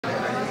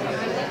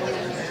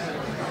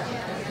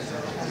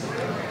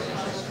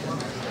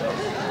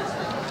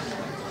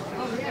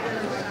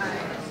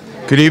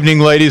Good evening,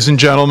 ladies and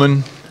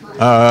gentlemen.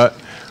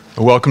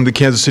 Welcome to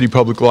Kansas City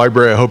Public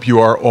Library. I hope you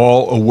are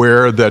all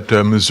aware that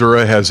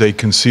Missouri has a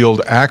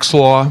concealed axe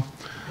law.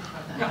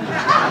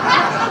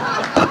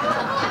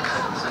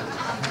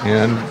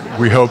 And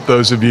we hope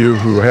those of you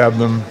who have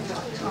them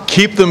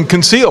keep them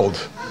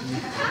concealed.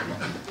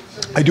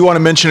 I do want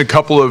to mention a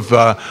couple of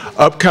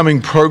upcoming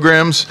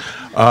programs.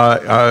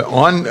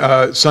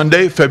 On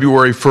Sunday,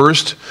 February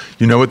 1st,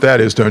 you know what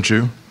that is, don't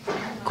you?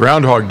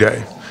 Groundhog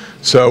Day.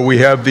 So we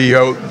have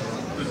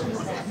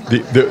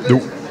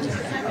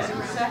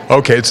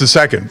okay, it's the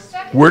second.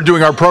 We're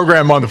doing our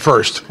program on the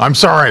 1st. I'm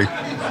sorry.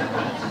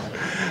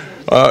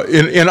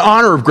 In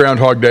honor of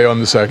Groundhog Day on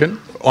the 2nd,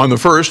 on the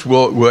 1st,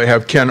 we'll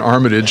have Ken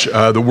Armitage,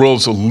 the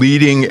world's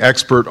leading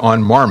expert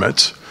on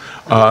marmots,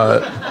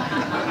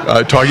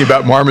 talking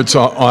about marmots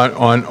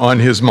on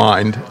his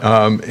mind,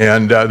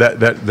 and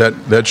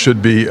that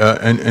should be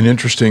an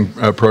interesting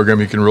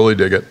program. You can really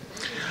dig it.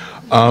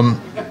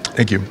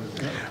 Thank you.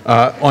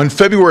 On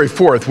February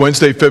 4th,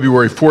 Wednesday,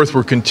 February 4th,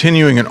 we're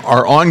continuing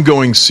our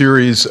ongoing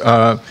series,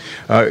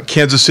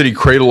 Kansas City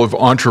Cradle of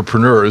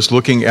Entrepreneurs,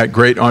 looking at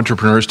great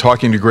entrepreneurs,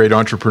 talking to great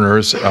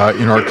entrepreneurs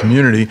in our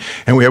community.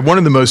 And we have one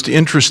of the most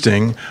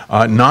interesting,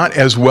 not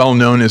as well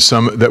known as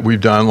some that we've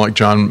done, like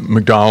John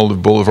McDonald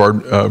of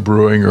Boulevard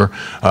Brewing or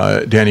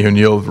Danny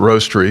O'Neill of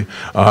Roastery,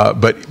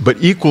 but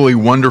equally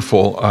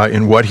wonderful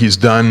in what he's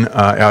done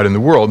out in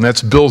the world. And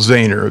that's Bill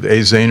Zahner of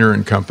A. Zahner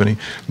and Company.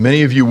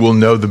 Many of you will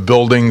know the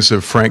buildings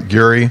of Frank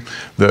Gehry,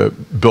 the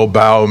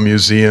Bilbao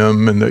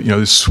Museum, and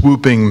the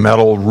swooping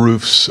metal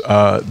roofs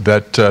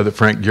that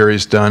Frank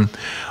Gehry's done.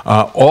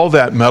 All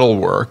that metal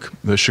work,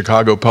 the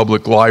Chicago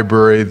Public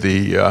Library,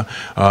 the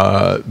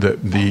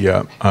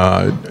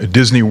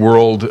Disney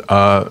World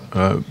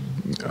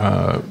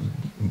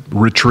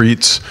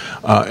retreats,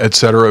 et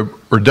cetera,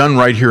 are done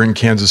right here in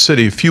Kansas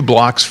City, a few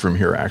blocks from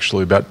here,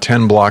 actually, about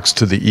 10 blocks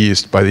to the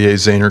east, by the A.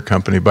 Zahner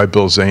Company, by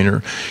Bill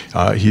Zahner.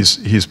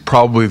 He's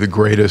probably the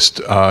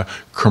greatest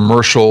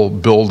commercial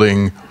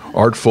building,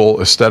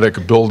 artful,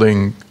 aesthetic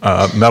building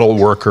metal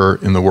worker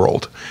in the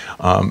world.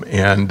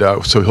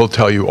 So he'll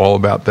tell you all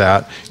about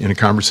that in a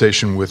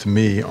conversation with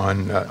me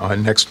on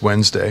next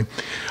Wednesday.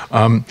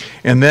 And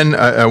then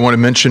I want to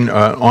mention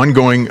an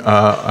ongoing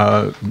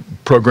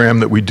program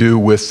that we do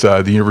with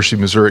the University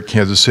of Missouri at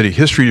Kansas City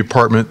History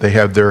Department. They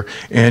have their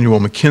annual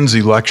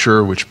McKinsey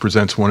Lecture, which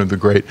presents one of the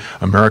great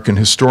American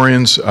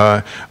historians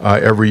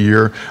every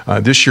year.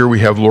 This year we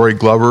have Lori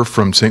Glover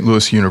from St.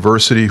 Louis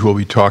University, who will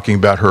be talking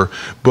about her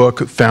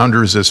book,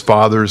 Founders as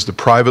Fathers, The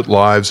Private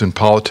Lives and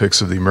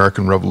Politics of the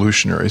American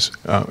Revolutionaries,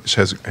 which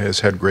has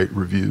had great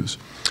reviews.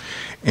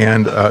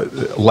 And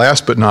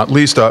last but not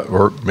least,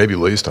 or maybe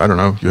least, I don't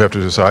know, you have to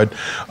decide,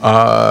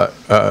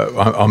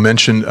 I'll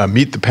mention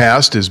Meet the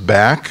Past is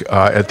back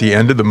at the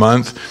end of the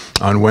month.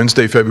 On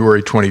Wednesday,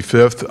 February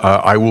 25th,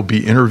 I will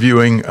be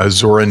interviewing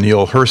Zora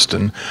Neale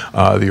Hurston,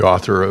 the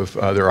author of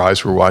Their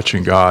Eyes Were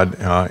Watching God,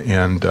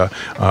 and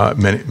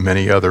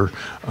many other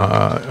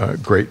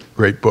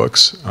great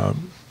books.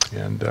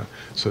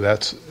 So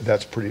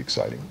that's pretty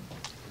exciting,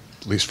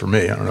 at least for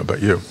me. I don't know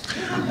about you.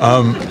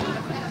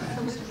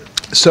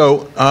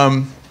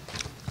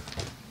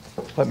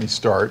 Let me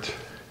start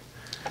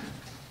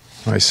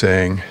by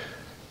saying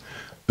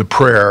the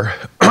prayer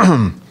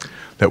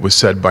that was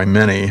said by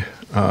many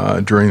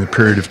during the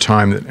period of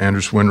time that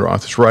Anders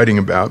Winroth is writing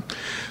about.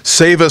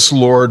 Save us,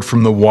 Lord,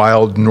 from the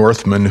wild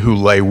Northmen who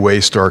lay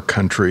waste our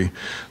country.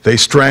 They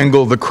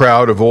strangle the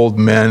crowd of old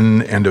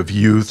men and of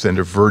youth and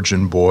of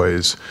virgin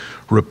boys.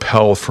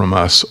 Repel from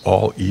us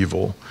all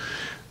evil.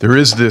 There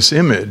is this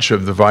image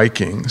of the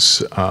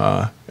Vikings,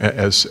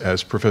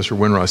 as Professor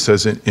Winroth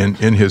says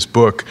in his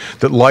book,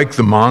 that like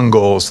the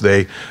Mongols,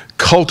 they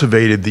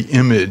cultivated the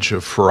image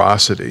of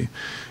ferocity.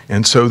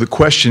 And so the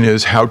question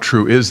is, how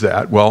true is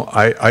that? Well,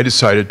 I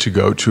decided to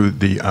go to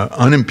the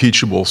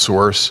unimpeachable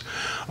source,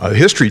 the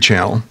History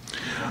Channel.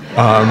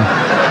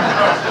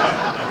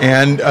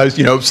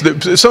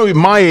 Some of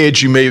my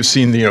age, you may have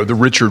seen the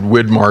Richard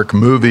Widmark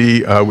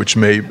movie, which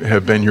may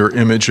have been your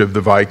image of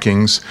the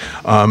Vikings.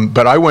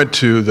 But I went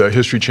to the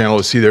History Channel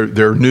to see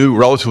their new,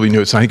 relatively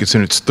new, I think it's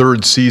in its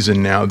 3rd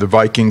season now, The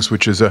Vikings,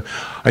 which is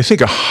I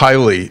think a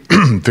highly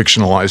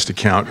fictionalized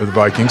account of the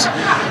Vikings.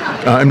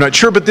 I'm not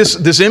sure, but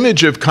this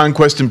image of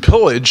conquest and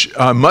pillage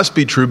must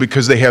be true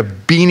because they have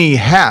beanie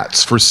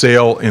hats for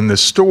sale in the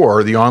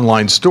store, the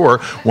online store,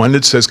 one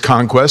that says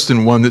conquest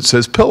and one that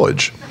says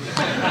pillage.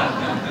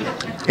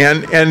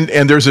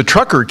 And there's a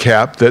trucker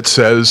cap that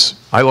says,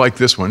 I like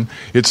this one,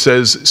 it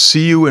says,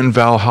 see you in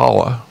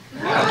Valhalla.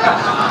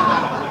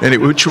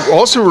 Which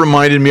also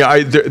reminded me,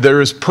 there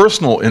is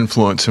personal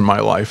influence in my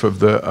life of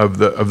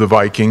the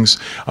Vikings.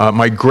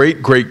 My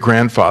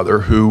great-great-grandfather,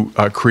 who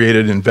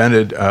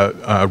invented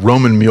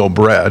Roman meal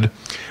bread,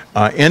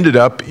 ended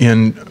up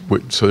in,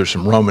 so there's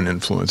some Roman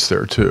influence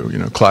there too,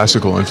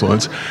 classical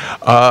influence,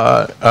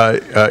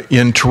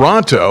 in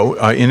Toronto,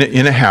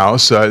 in a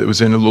house that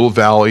was in a little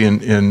valley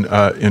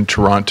in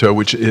Toronto,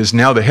 which is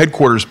now the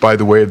headquarters, by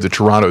the way, of the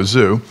Toronto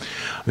Zoo,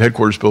 the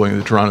headquarters building of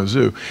the Toronto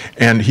Zoo.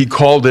 And he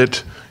called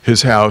it,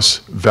 his house,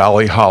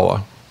 Valley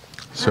Holla.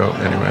 So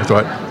anyway, I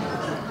thought,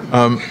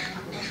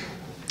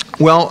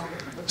 well,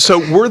 so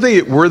were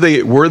they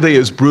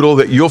as brutal?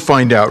 That you'll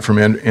find out from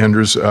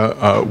Anders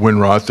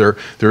Winroth.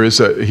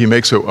 He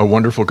makes a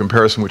wonderful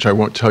comparison, which I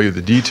won't tell you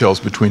the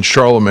details, between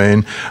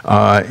Charlemagne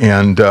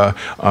and the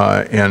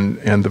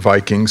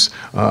Vikings,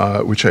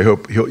 which I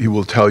hope he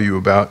will tell you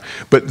about.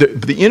 But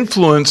the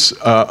influence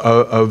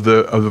of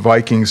the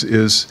Vikings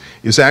is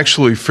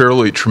actually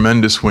fairly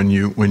tremendous when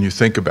you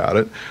think about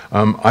it.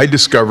 I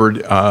discovered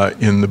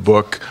in the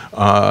book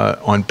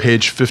on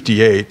page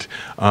 58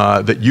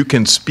 that you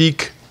can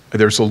speak.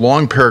 There's a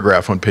long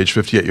paragraph on page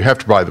 58. You have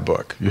to buy the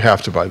book. You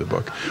have to buy the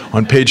book.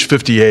 On page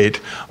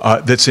 58,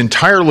 that's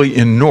entirely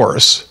in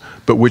Norse,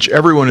 but which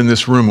everyone in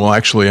this room will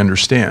actually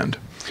understand.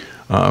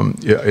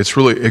 It's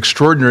really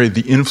extraordinary,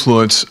 the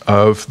influence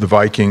of the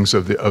Vikings,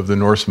 of the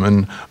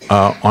Norsemen,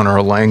 on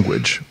our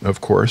language,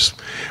 of course.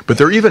 But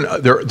there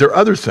are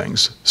other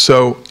things.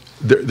 So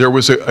there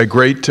was a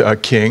great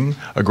king,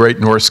 a great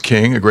Norse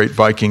king, a great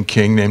Viking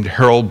king named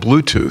Harald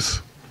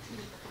Bluetooth.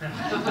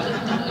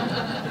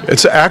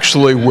 It's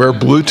actually where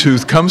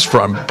Bluetooth comes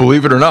from,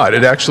 believe it or not.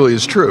 It actually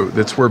is true.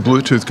 That's where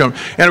Bluetooth comes.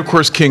 And of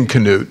course, King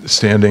Canute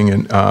standing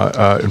in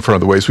front of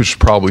the waves, which is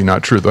probably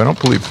not true, though I don't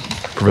believe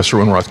Professor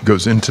Winroth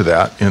goes into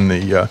that in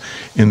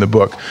the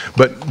book.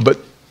 But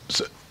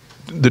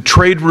the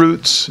trade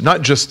routes,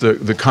 not just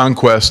the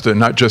conquest, and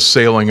not just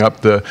sailing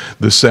up the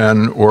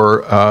Seine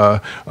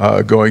or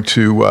going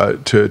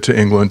to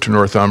England, to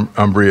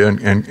Northumbria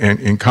and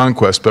in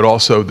conquest, but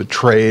also the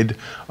trade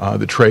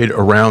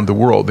around the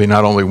world. They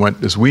not only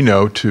went, as we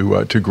know,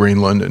 to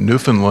Greenland and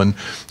Newfoundland.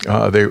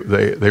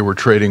 They were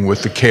trading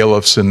with the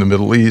caliphs in the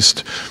Middle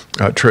East,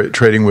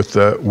 trading with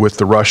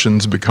the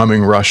Russians,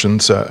 becoming Russian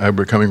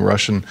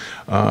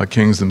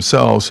kings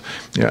themselves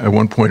at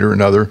one point or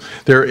another.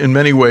 They're in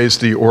many ways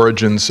the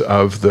origins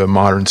of the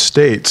modern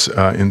states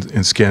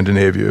in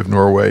Scandinavia, of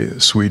Norway,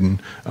 Sweden,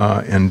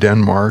 and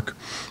Denmark.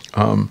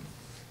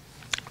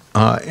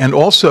 And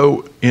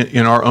also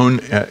in our own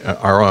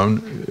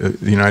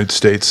the United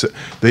States,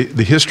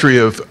 the history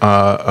of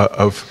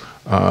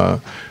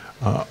our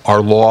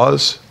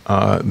laws,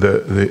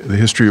 the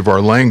history of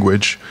our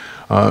language.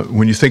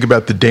 When you think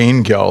about the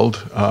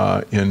Danegeld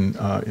in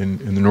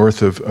the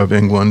north of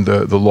England,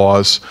 the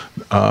laws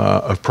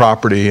of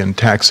property and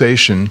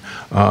taxation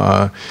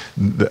that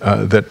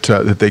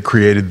they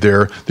created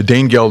there, the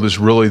Danegeld is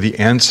really the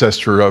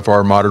ancestor of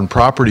our modern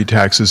property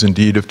taxes,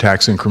 indeed of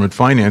tax increment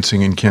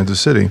financing in Kansas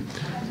City.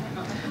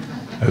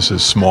 That's a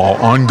small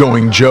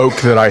ongoing joke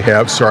that I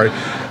have. Sorry.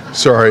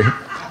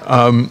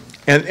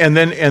 And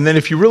then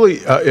if you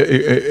really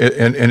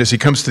and as he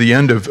comes to the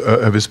end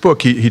of his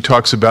book, he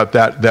talks about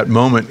that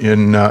moment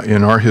in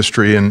our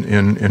history, in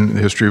the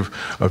history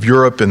of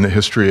Europe, and the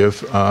history of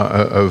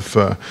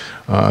the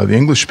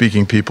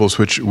English-speaking peoples,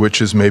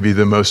 which is maybe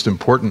the most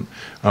important,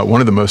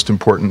 one of the most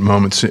important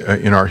moments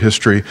in our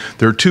history.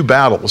 There are two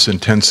battles in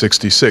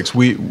 1066.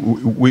 We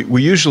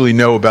usually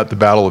know about the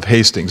Battle of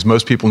Hastings.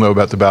 Most people know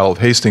about the Battle of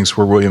Hastings,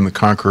 where William the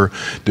Conqueror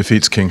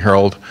defeats King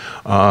Harold,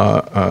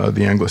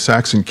 the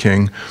Anglo-Saxon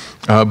king.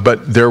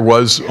 But there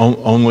was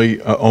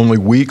only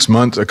weeks,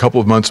 months, a couple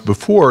of months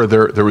before,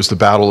 there was the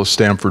Battle of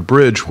Stamford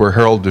Bridge, where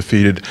Harold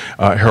defeated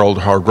Harold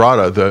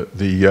Hardrada,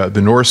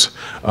 the Norse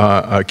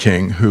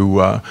king who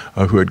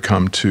had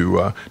come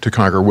to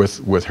conquer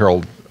with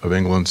Harold of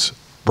England's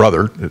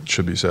brother, it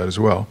should be said as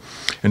well,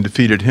 and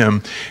defeated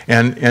him.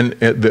 And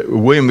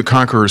William the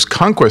Conqueror's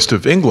conquest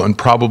of England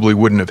probably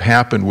wouldn't have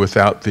happened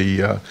without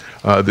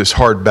this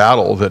hard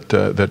battle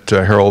that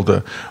Harold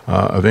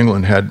of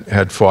England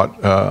had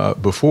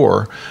fought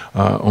before,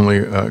 only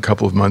a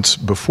couple of months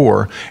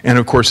before. And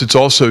of course, it's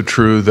also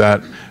true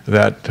that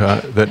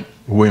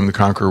William the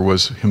Conqueror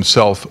was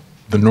himself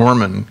the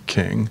Norman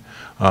king,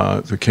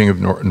 the king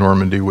of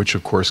Normandy, which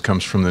of course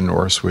comes from the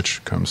Norse,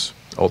 which comes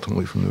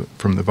ultimately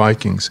from the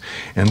Vikings.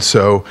 And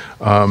so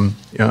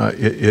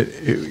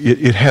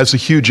it has a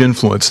huge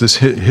influence. This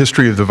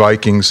history of the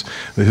Vikings,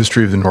 the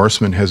history of the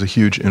Norsemen, has a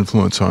huge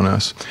influence on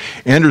us.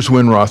 Anders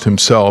Winroth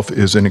himself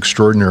is an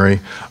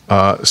extraordinary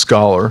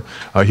scholar.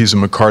 He's a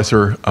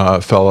MacArthur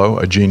Fellow,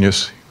 a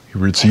genius. He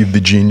received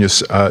the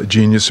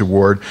Genius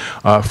Award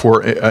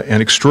for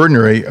an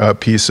extraordinary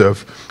piece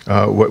of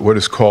what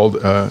is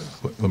called,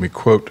 let me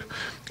quote,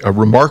 a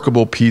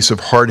remarkable piece of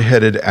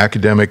hard-headed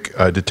academic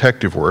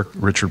detective work.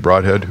 Richard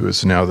Broadhead, who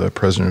is now the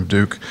president of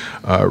Duke,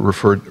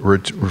 referred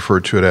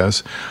to it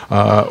as,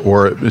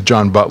 or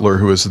John Butler,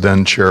 who was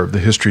then chair of the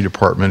history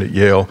department at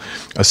Yale,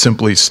 a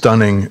simply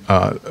stunning,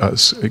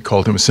 he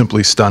called him a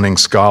simply stunning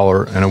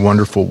scholar and a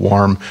wonderful,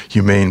 warm,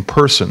 humane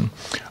person.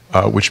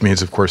 Which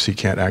means, of course, he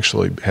can't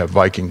actually have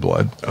Viking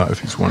blood if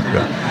he's one,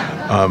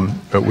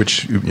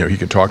 which he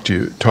can talk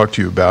to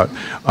you about.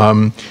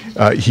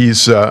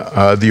 He's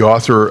the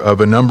author of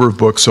a number of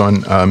books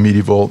on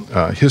medieval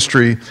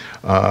history,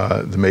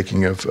 the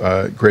making of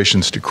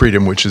Gratian's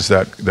Decretum, which is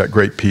that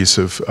great piece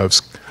of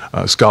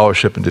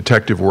scholarship and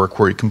detective work,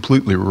 where he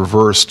completely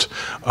reversed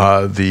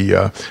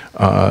the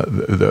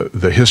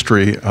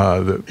history,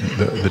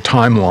 the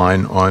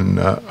timeline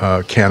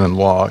on canon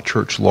law,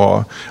 church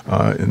law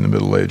in the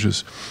Middle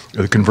Ages.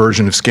 The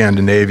conversion of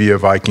Scandinavia,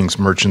 Vikings,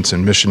 merchants,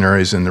 and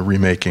missionaries, in the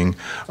remaking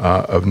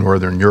of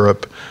Northern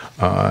Europe,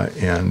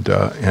 and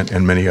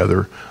many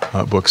other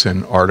books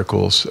and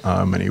articles,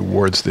 many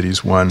awards that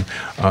he's won.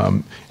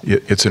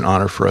 It's an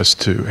honor for us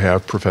to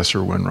have Professor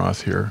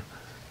Winroth here.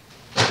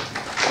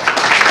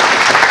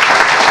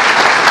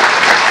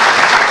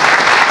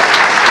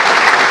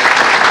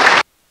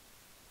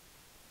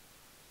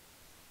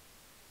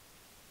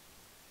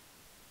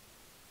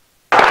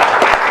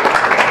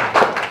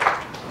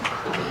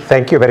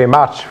 Thank you very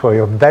much for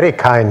your very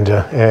kind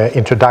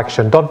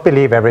introduction. Don't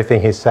believe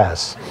everything he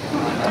says.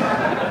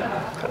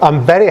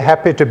 I'm very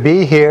happy to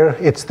be here.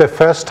 It's the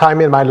first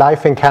time in my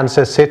life in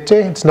Kansas City.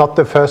 It's not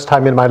the first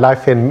time in my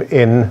life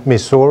in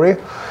Missouri.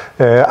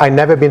 I've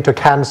never been to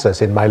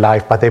Kansas in my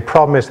life, but they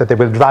promised that they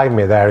will drive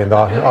me there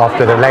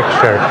after the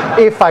lecture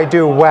if I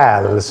do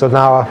well. So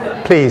now,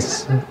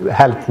 please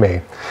help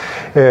me.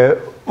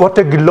 What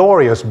a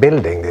glorious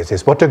building this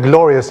is. What a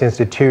glorious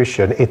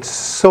institution. It's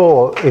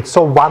so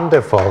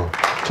wonderful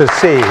to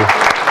see.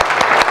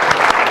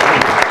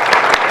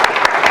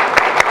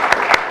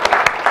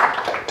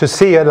 To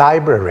see a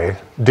library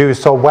do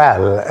so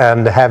well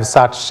and have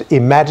such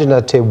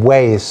imaginative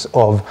ways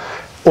of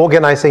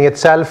organizing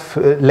itself,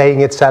 laying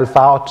itself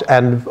out,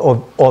 and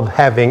of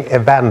having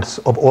events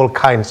of all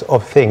kinds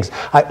of things.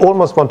 I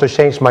almost want to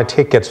change my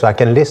ticket so I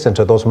can listen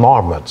to those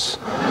marmots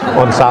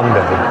on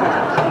Sunday.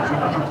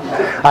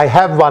 I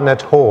have one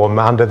at home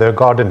under the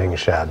gardening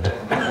shed.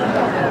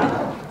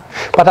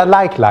 But I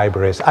like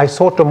libraries. I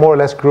sort of more or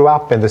less grew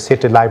up in the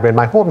city library in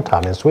my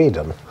hometown in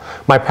Sweden.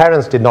 My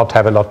parents did not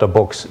have a lot of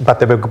books, but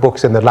there were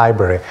books in the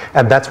library.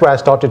 And that's where I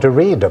started to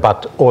read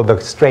about all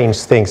the strange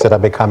things that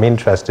I've become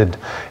interested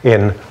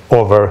in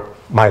over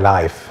my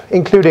life,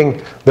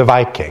 including the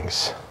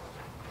Vikings.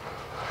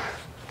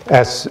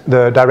 As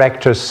the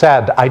director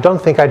said, I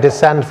don't think I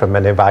descend from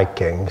any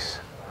Vikings,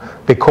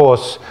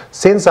 because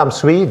since I'm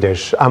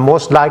Swedish, I'm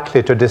most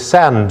likely to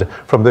descend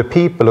from the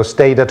people who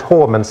stayed at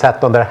home and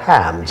sat on their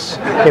hands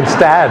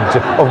instead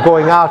of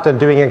going out and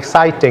doing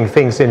exciting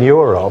things in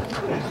Europe.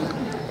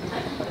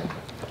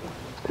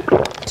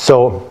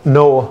 So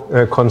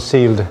no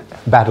concealed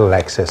battle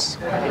axes.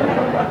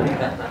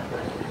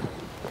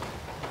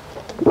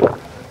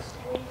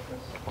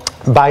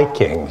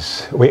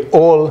 Vikings. We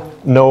all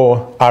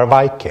know our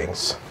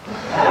Vikings.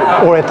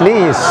 Or at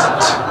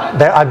least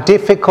they are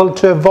difficult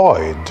to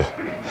avoid.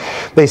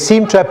 They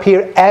seem to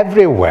appear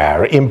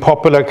everywhere in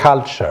popular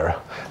culture,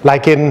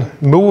 like in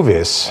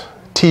movies,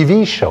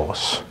 TV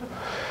shows.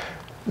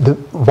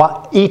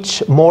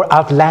 Each more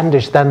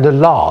outlandish than the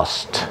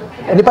last.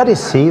 Anybody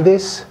see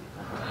this?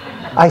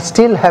 I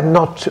still have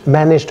not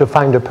managed to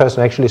find a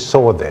person who actually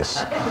saw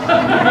this.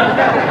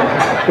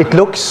 It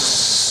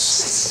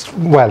looks,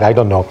 well, I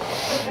don't know.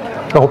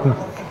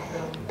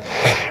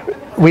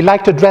 We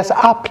like to dress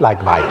up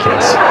like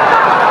Vikings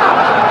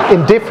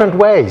in different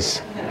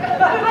ways.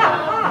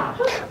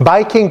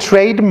 Viking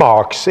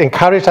trademarks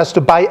encourage us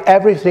to buy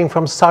everything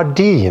from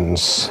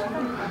sardines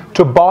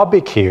to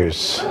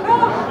barbecues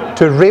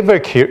to river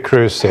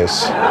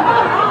cruises.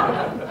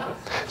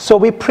 So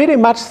we pretty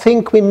much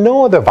think we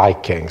know the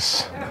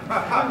Vikings,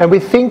 and we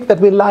think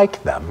that we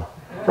like them,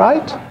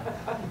 right?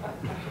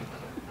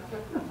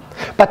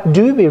 But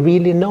do we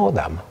really know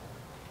them?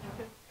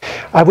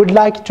 I would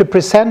like to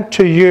present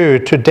to you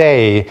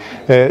today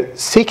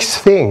 6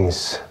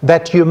 things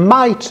that you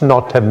might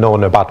not have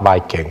known about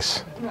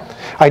Vikings.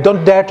 I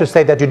don't dare to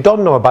say that you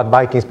don't know about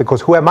Vikings,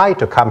 because who am I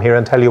to come here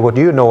and tell you what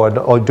you know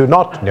or do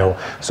not know?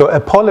 So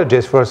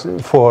apologies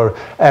for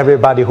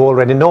everybody who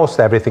already knows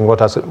everything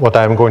what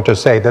I'm going to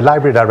say. The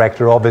library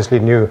director obviously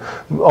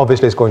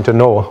is going to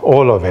know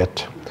all of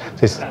it.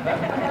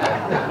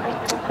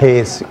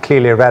 He's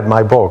clearly read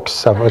my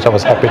books, which I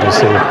was happy to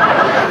see.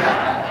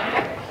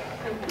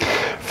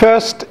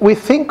 First, we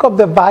think of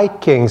the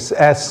Vikings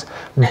as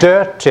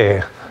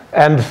dirty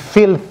and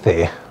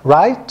filthy,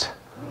 right?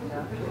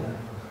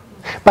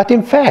 But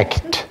in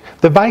fact,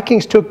 the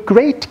Vikings took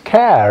great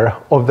care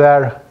of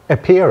their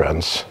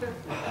appearance.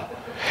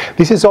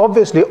 This is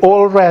obviously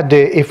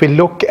already if we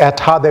look at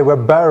how they were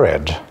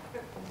buried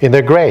in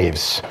their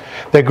graves.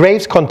 Their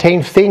graves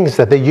contain things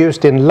that they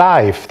used in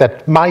life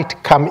that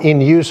might come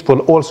in useful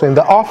also in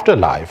the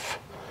afterlife.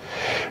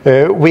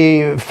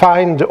 We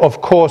find,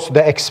 of course,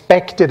 the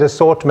expected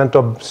assortment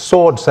of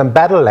swords and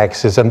battle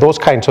axes and those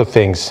kinds of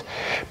things.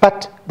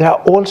 But there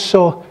are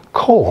also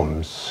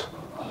combs,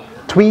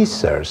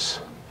 tweezers,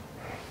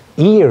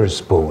 ear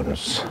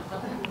spoons.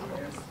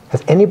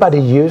 Has anybody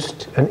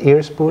used an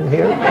ear spoon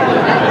here?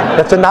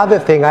 That's another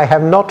thing. I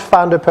have not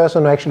found a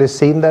person who actually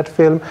seen that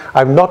film.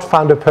 I've not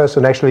found a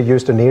person who actually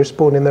used an ear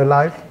spoon in their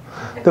life.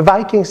 The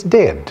Vikings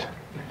did.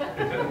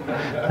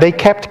 They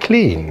kept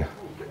clean.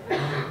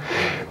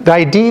 The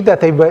idea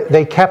that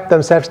they kept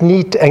themselves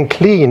neat and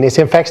clean is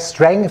in fact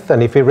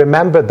strengthened if we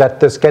remember that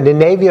the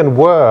Scandinavian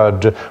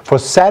word for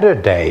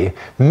Saturday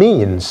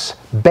means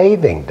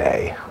bathing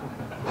day.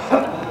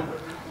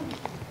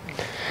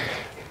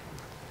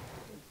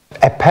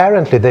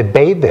 Apparently they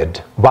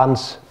bathed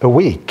once a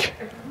week.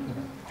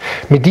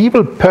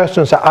 Medieval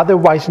persons are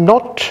otherwise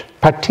not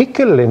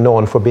particularly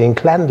known for being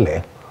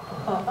cleanly.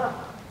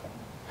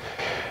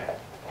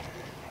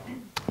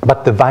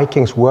 But the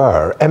Vikings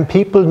were, and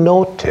people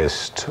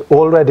noticed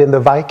already in the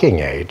Viking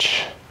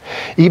Age.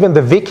 Even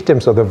the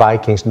victims of the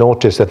Vikings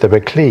noticed that they were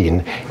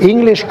clean.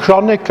 English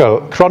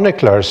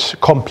chroniclers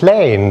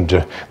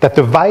complained that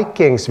the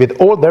Vikings,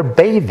 with all their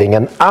bathing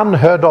and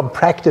unheard of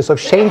practice of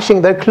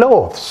changing their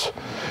clothes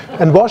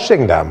and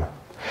washing them,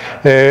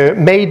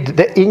 made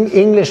the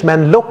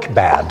Englishmen look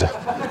bad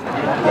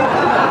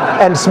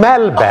and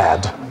smell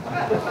bad.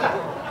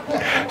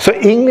 So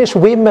English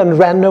women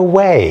ran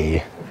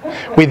away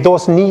with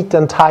those neat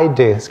and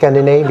tidy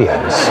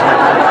Scandinavians.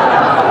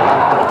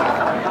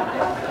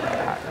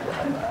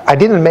 I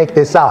didn't make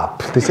this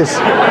up. This is...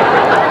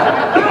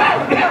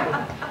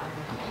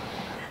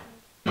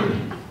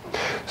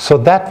 So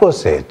that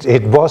was it.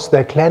 It was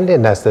their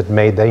cleanliness that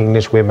made the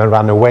English women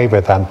run away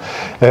with them.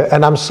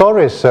 And I'm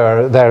sorry,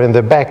 sir, there in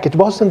the back, it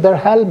wasn't their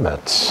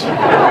helmets. They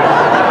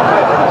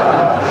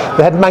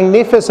had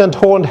magnificent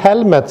horned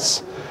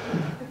helmets.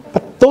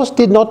 But those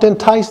did not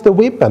entice the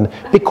women,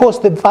 because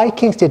the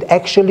Vikings did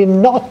actually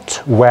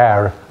not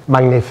wear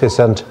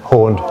magnificent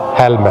horned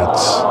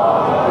helmets.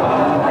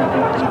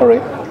 Sorry.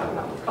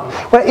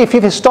 Well, if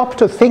you stop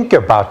to think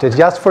about it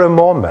just for a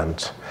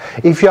moment,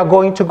 if you are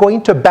going to go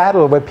into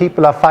battle where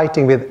people are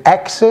fighting with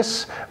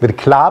axes, with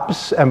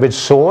clubs, and with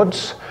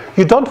swords,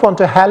 you don't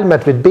want a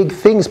helmet with big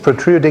things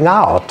protruding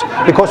out,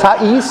 because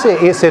how easy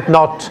is it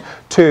not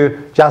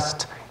to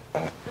just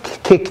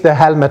kick the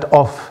helmet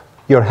off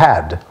your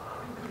head?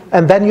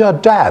 And then you are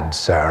dead,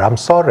 sir. I'm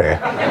sorry.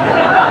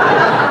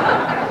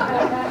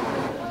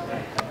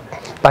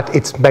 But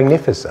it's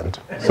magnificent,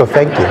 so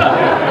thank you.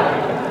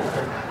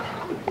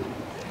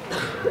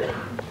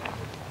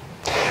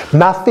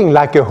 Nothing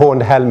like a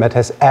horned helmet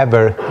has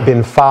ever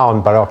been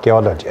found by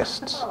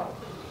archaeologists.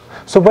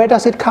 So where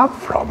does it come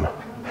from?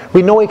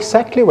 We know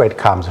exactly where it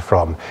comes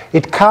from.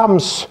 It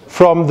comes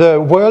from the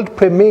world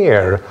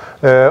premiere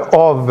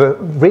of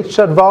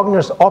Richard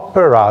Wagner's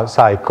opera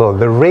cycle,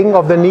 The Ring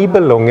of the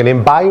Nibelungen,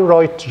 in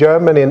Bayreuth,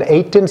 Germany in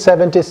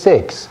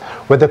 1876,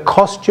 where the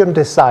costume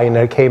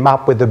designer came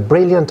up with the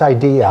brilliant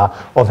idea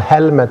of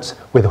helmets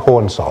with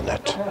horns on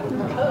it.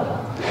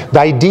 The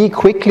idea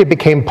quickly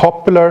became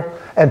popular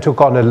and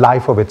took on a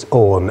life of its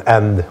own,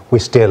 and we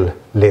still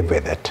live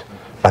with it,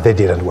 but they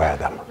didn't wear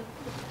them.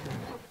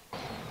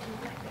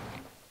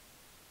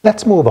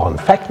 Let's move on.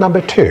 Fact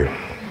number 2.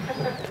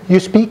 You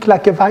speak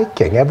like a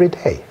Viking every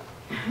day,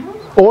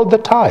 all the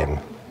time.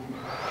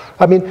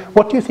 I mean,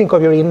 what do you think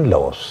of your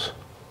in-laws?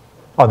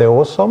 Are they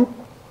awesome?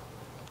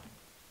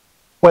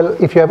 Well,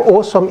 if you have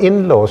awesome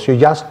in-laws, you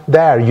just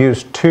there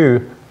use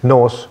 2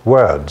 Norse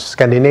words,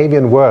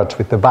 Scandinavian words,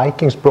 which the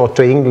Vikings brought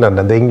to England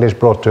and the English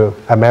brought to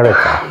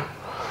America.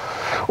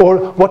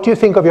 Or what do you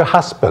think of your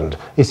husband?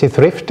 Is he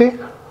thrifty?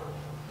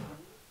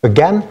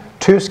 Again,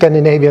 2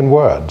 Scandinavian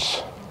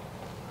words.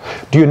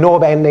 Do you know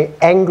of any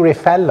angry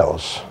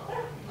fellows?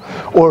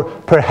 Or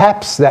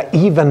perhaps they're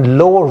even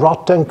low,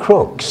 rotten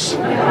crooks?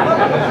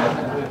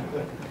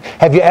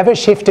 Have you ever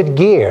shifted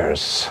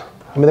gears?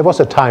 I mean, there was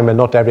a time when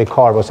not every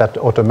car was at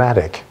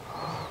automatic.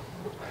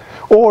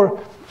 Or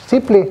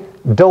simply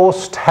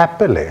dozed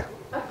happily.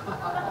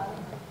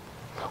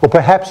 Or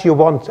perhaps you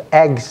want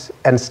eggs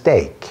and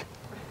steak.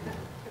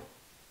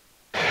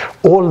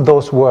 All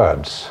those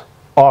words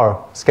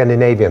are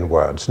Scandinavian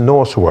words,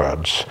 Norse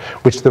words,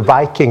 which the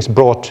Vikings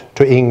brought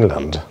to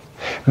England.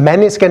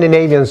 Many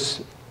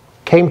Scandinavians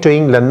came to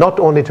England not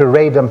only to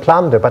raid and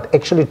plunder, but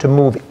actually to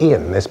move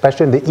in,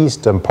 especially in the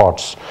eastern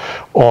parts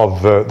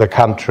of the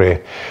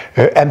country.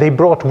 And they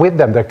brought with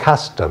them their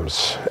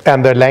customs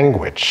and their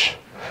language,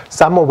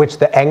 some of which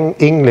the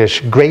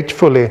English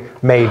gratefully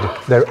made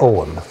their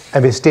own,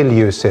 and we still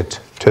use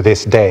it to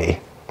this day.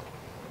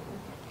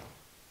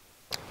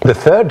 The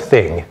third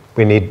thing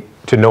we need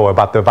to know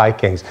about the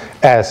Vikings,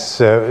 as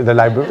the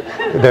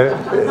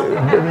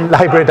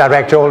library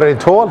director already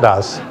told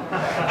us,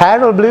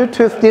 Harold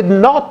Bluetooth did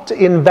not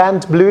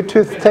invent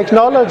Bluetooth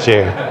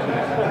technology.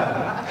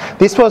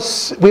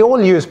 We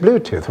all use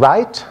Bluetooth,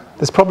 right?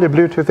 There's probably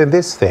Bluetooth in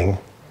this thing.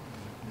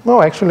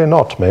 No, actually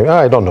not, maybe.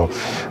 I don't know.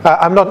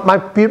 My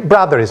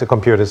brother is a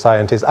computer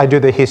scientist. I do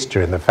the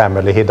history in the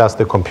family. He does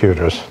the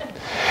computers.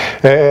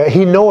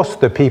 He knows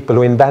the people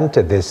who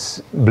invented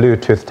this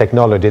Bluetooth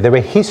technology. They were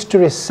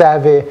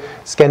history-savvy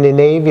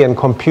Scandinavian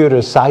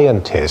computer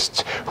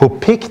scientists who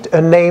picked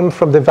a name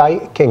from the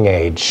Viking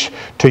Age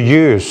to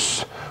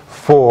use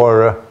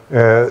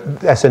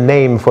as a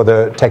name for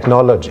the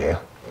technology.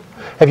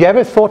 Have you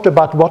ever thought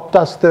about what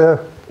does their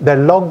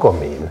logo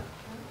mean?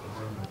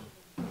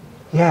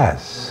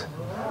 Yes,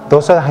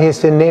 those are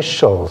his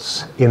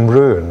initials in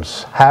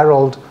runes,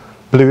 Harold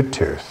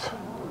Bluetooth.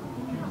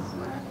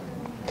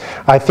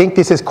 I think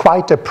this is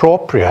quite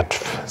appropriate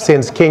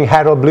since King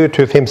Harold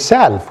Bluetooth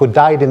himself, who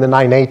died in the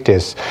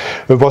 980s,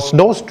 was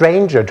no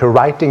stranger to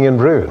writing in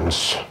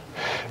runes,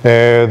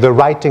 the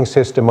writing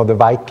system of the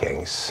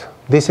Vikings.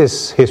 This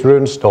is his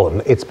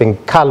runestone. It's been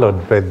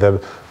colored with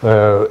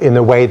in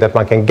a way that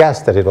one can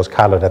guess that it was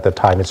colored at the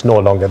time. It's no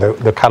longer,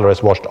 the color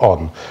is washed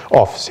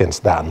off since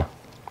then.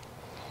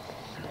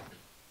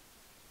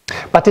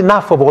 But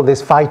enough of all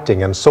this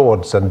fighting and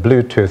swords and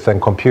Bluetooth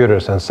and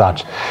computers and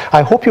such.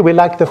 I hope you will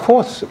like the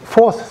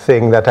fourth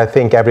thing that I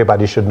think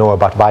everybody should know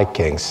about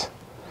Vikings.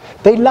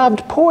 They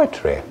loved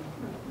poetry.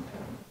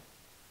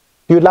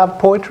 You love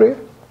poetry?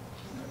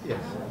 Yes.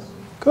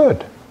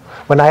 Good.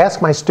 When I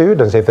ask my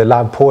students if they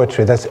love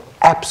poetry, there's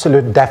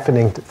absolute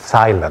deafening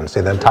silence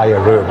in the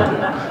entire room.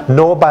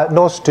 No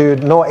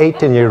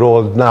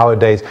 18-year-old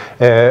nowadays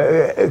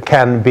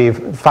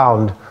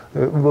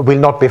will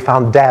not be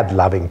found dead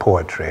loving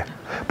poetry.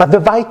 But the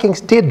Vikings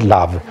did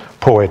love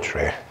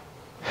poetry.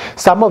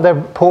 Some of their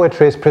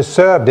poetry is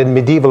preserved in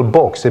medieval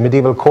books, in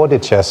medieval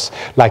codices,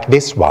 like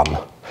this one.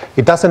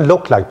 It doesn't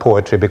look like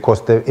poetry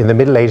because in the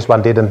Middle Ages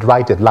one didn't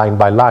write it line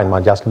by line,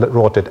 one just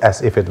wrote it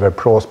as if it were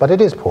prose, but it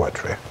is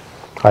poetry,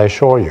 I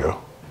assure you.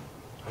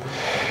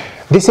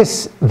 This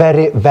is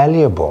very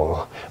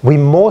valuable. We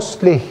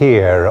mostly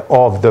hear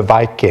of the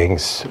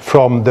Vikings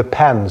from the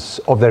pens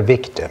of their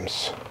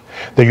victims.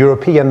 The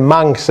European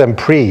monks and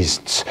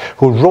priests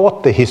who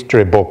wrote the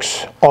history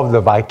books of the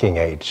Viking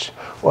Age,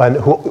 and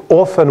who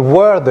often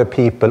were the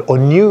people or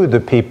knew the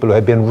people who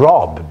had been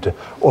robbed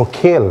or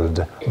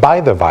killed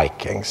by the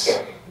Vikings.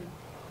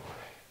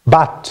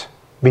 But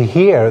we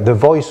hear the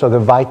voice of the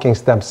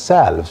Vikings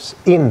themselves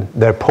in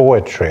their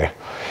poetry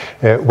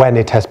when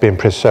it has been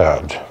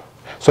preserved.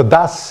 So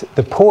thus,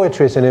 the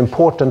poetry is an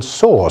important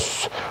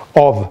source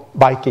of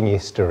Viking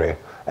history,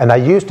 and I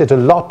used it a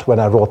lot when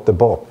I wrote the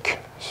book.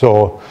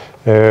 So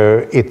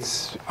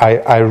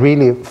I'm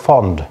really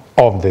fond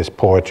of this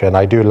poetry, and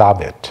I do love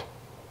it.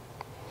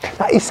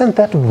 Now, isn't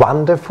that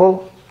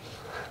wonderful?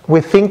 We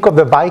think of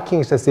the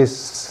Vikings as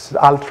these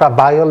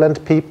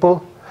ultra-violent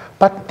people,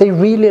 but they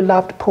really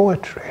loved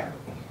poetry.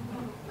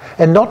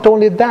 And not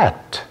only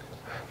that,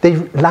 they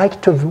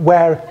liked to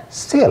wear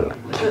silk.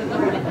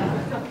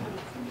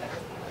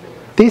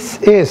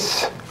 This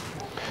is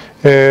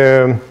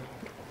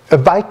a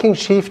Viking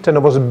chieftain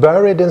who was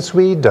buried in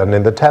Sweden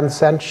in the 10th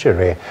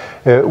century,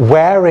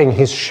 wearing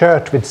his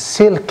shirt with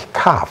silk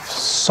cuffs,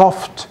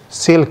 soft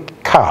silk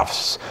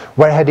cuffs.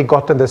 Where had he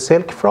gotten the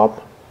silk from?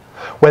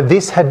 Well,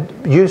 this had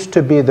used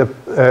to be the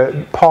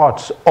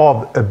parts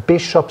of a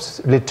bishop's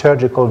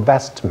liturgical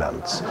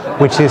vestments,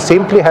 which he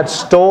simply had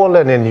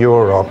stolen in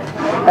Europe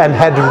and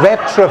had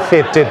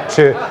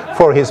retrofitted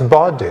for his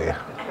body.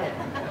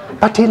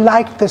 But he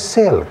liked the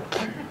silk.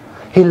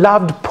 He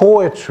loved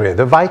poetry.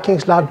 The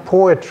Vikings loved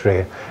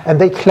poetry, and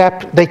they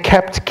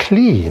kept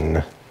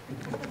clean.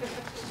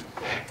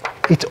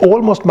 It's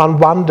almost one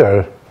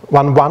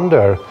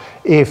wonder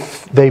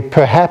if they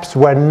perhaps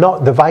were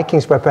not, the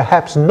Vikings were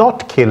perhaps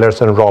not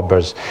killers and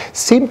robbers,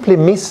 simply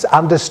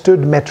misunderstood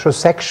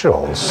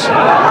metrosexuals.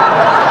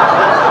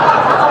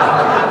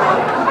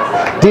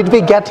 Did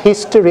we get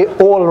history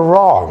all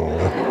wrong?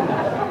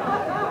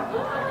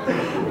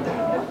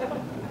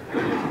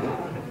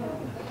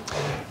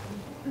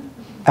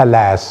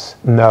 Alas,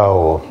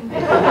 no.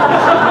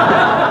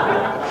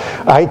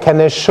 I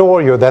can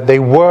assure you that they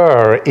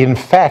were, in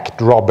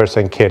fact, robbers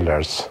and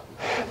killers.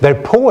 Their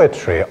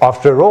poetry,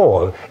 after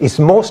all, is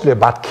mostly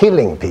about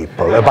killing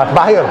people, about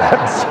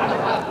violence.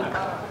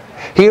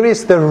 Here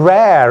is the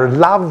rare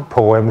love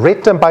poem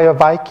written by a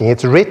Viking.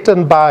 It's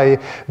written by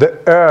the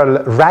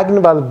Earl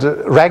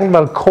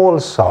Ragnvald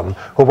Colson,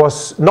 who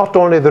was not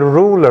only the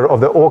ruler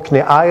of the Orkney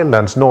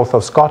Islands north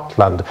of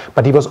Scotland,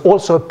 but he was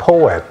also a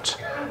poet,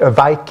 a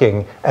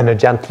Viking, and a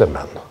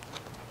gentleman.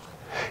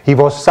 He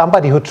was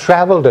somebody who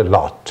traveled a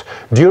lot.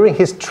 During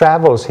his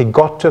travels, he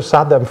got to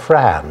southern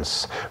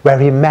France, where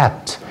he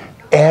met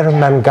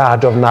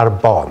Ermengarde of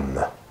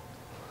Narbonne.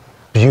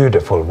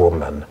 Beautiful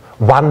woman,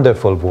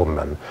 wonderful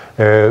woman.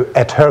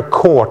 At her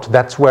court,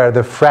 that's where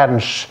the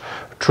French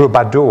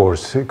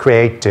troubadours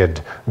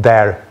created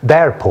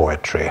their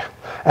poetry.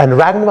 And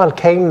Ragnvald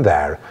came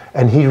there,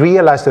 and he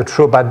realized that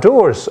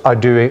troubadours are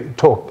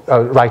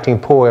writing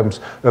poems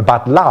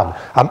about love.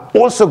 I'm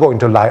also going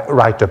to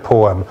write a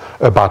poem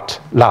about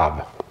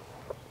love.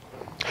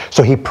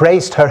 So he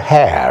praised her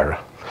hair,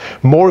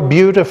 more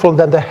beautiful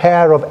than the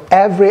hair of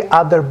every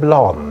other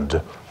blonde.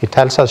 He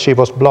tells us she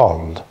was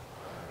blonde.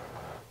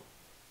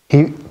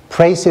 He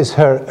praises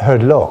her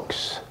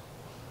looks.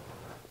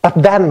 But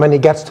then when he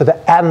gets to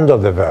the end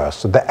of the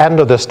verse, the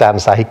end of the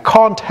stanza, he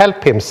can't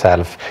help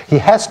himself. He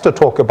has to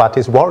talk about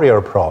his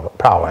warrior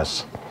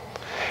prowess.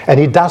 And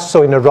he does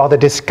so in a rather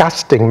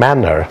disgusting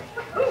manner.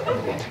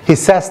 He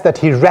says that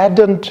he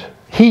reddened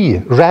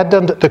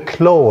the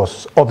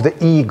claws of the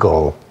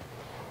eagle.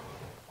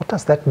 What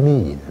does that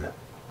mean?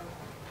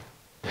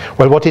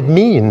 Well, what it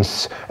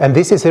means, and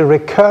this is a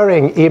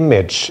recurring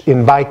image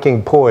in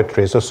Viking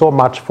poetry, so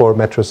much for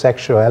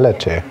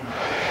metrosexuality.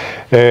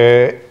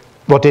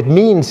 What it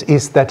means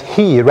is that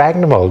he,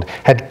 Ragnvald,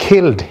 had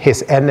killed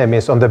his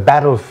enemies on the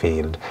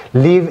battlefield,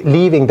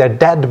 leaving their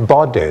dead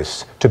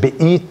bodies to be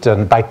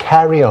eaten by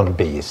carrion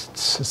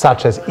beasts,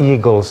 such as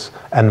eagles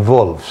and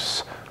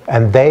wolves.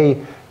 And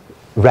they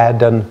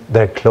redden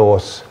their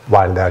claws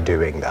while they're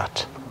doing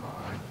that.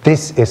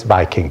 This is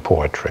Viking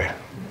poetry.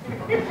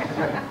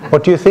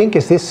 What do you think?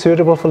 Is this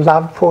suitable for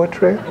love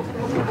poetry?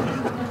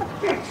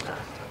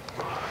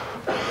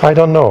 I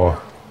don't know.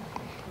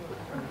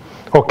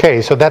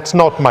 Okay, so that's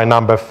not my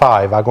number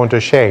 5. I'm going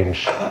to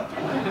change.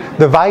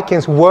 The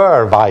Vikings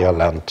were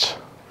violent.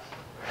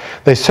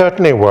 They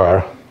certainly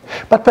were.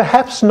 But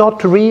perhaps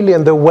not really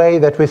in the way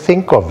that we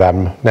think of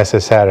them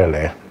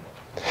necessarily.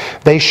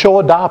 They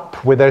showed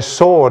up with their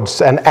swords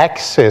and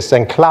axes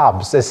and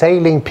clubs,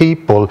 assailing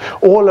people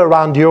all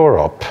around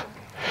Europe.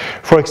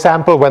 For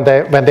example, when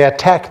they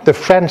attacked the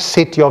French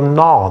city of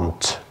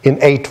Nantes in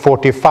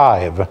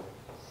 845,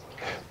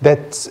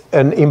 that's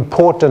an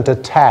important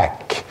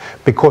attack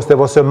because there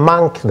was a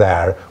monk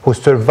there who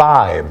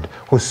survived,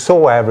 who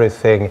saw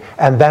everything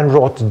and then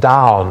wrote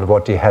down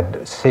what he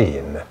had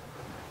seen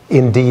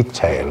in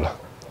detail.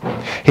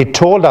 He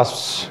told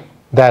us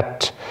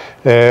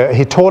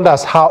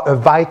how a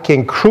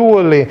Viking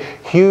cruelly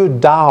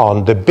hewed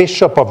down the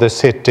bishop of the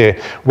city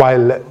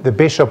while the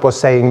bishop was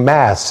saying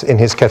mass in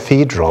his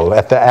cathedral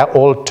at the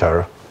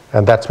altar.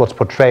 And that's what's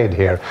portrayed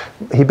here.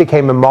 He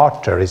became a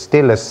martyr. He's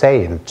still a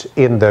saint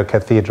in the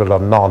Cathedral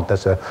of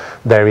Nantes.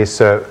 There is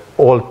an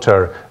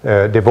altar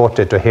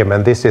devoted to him,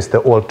 and this is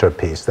the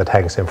altarpiece that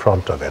hangs in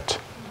front of it.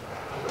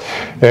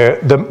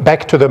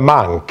 Back to the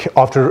monk.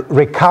 After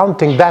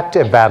recounting that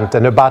event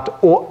and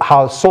about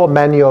how so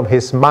many of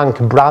his monk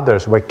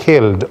brothers were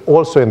killed,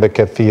 also in the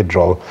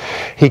cathedral,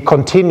 he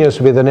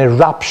continues with an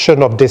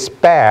eruption of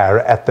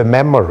despair at the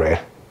memory.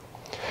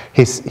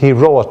 He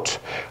wrote,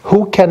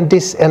 "Who can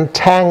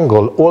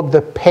disentangle all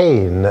the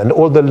pain and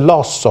all the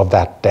loss of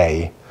that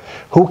day?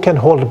 Who can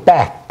hold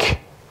back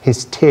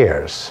his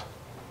tears?"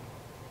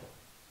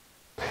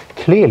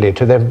 Clearly,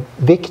 to their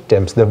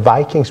victims, the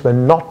Vikings were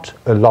not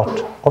a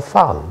lot of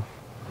fun.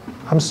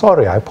 I'm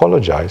sorry, I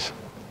apologize.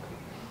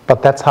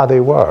 But that's how they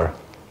were.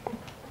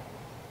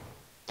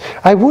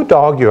 I would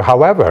argue,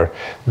 however,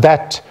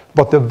 that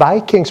what the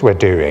Vikings were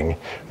doing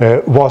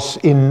was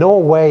in no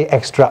way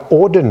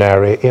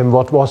extraordinary in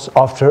what was,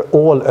 after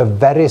all, a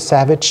very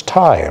savage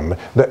time,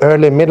 the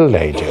early Middle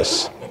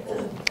Ages.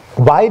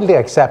 Widely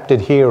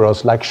accepted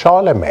heroes like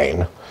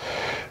Charlemagne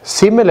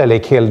similarly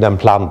killed and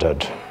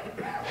plundered.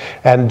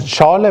 And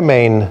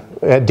Charlemagne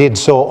did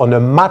so on a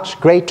much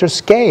greater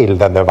scale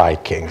than the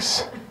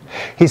Vikings.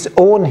 His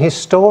own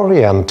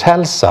historian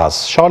tells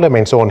us,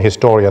 Charlemagne's own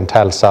historian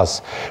tells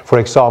us, for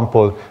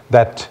example,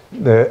 that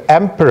the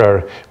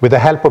emperor, with the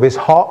help of his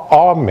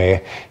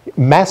army,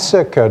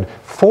 massacred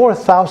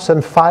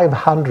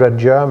 4,500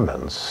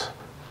 Germans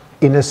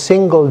in a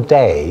single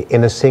day,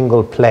 in a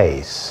single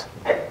place,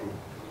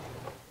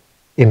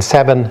 in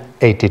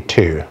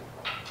 782.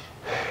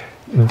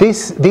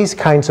 These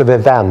kinds of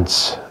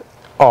events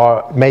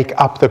make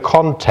up the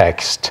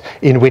context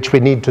in which we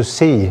need to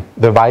see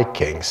the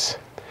Vikings.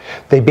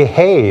 They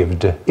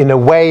behaved in a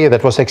way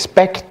that was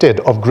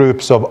expected of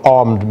groups of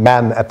armed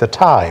men at the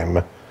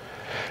time.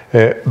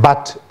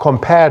 But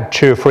compared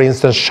to, for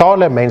instance,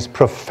 Charlemagne's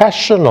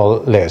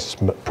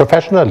professionalism,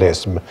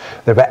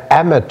 they were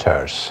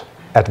amateurs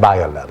at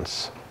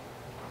violence.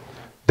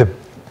 The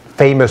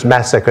famous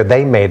massacre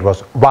they made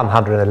was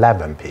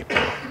 111 people.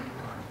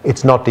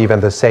 It's not even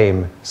the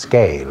same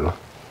scale.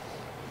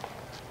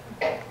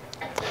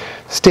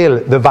 Still,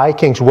 the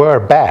Vikings were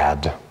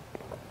bad.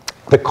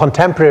 The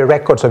contemporary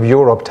records of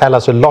Europe tell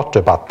us a lot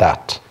about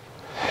that.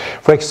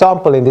 For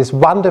example, in this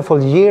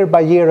wonderful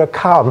year-by-year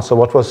accounts of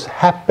what was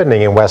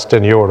happening in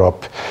Western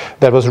Europe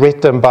that was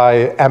written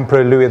by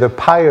Emperor Louis the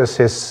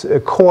Pious's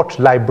court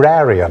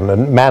librarian, a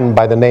man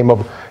by the name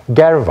of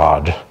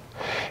Gervard,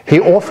 he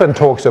often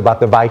talks about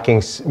the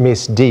Vikings'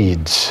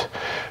 misdeeds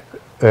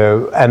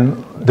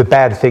and the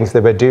bad things they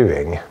were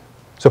doing.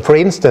 So, for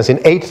instance, in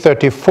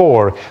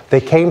 834,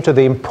 they came to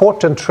the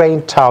important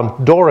trade town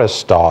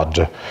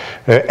Dorestad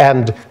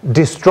and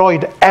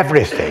destroyed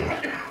everything.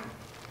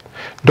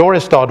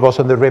 Dorestad was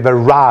on the river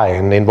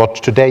Rhine in what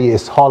today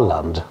is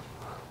Holland.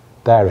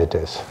 There it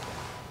is.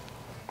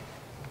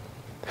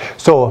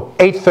 So,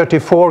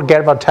 834,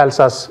 Gervard tells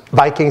us,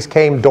 Vikings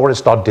came,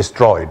 Dorestad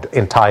destroyed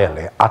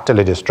entirely,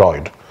 utterly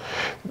destroyed.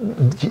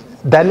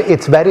 Then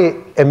it's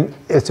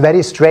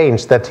very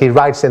strange that he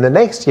writes in the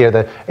next year,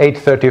 the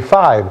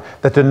 835,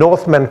 that the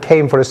Northmen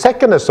came for a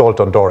second assault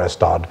on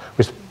Dorestad,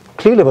 which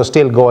clearly was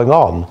still going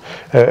on,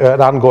 an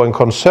ongoing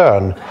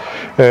concern,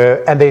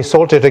 and they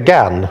assaulted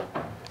again,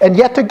 and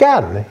yet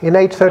again in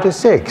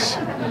 836.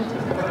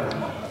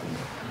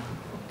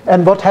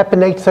 And what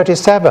happened in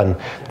 837?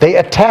 They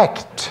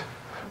attacked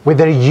with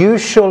their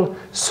usual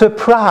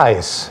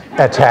surprise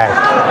attack.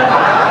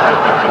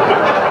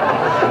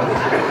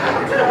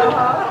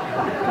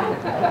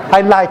 I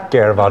like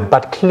Gervard,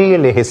 but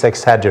clearly he's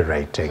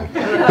exaggerating.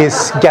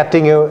 He's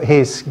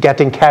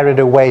getting carried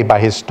away by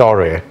his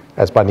story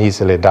as one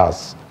easily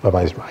does when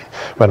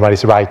one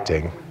is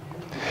writing.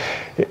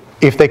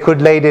 If they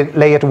could lay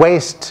it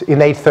waste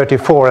in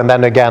 834 and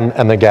then again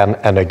and again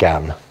and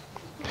again.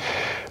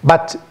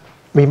 But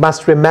we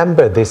must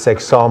remember this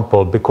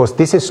example because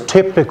this is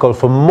typical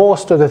for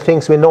most of the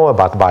things we know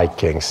about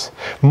Vikings.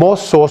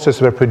 Most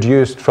sources were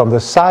produced from the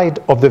side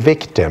of the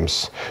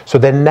victims, so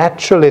they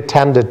naturally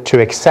tended to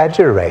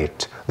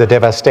exaggerate the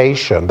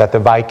devastation that the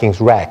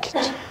Vikings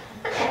wreaked.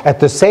 At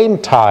the same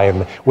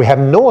time, we have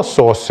no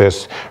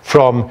sources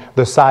from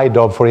the side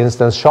of, for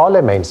instance,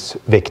 Charlemagne's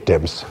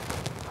victims.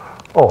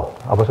 Oh,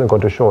 I wasn't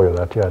going to show you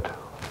that yet.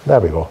 There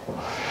we go.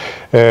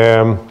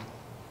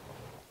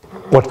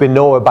 What we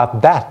know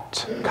about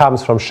that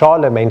comes from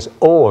Charlemagne's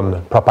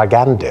own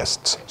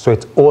propagandists, so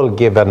it's all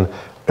given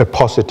a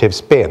positive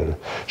spin.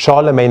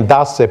 Charlemagne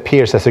thus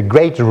appears as a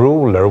great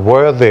ruler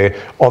worthy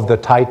of the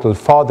title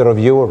Father of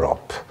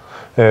Europe.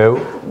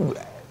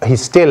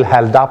 He's still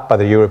held up by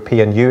the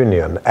European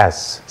Union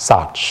as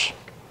such.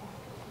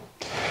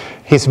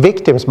 His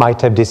victims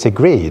might have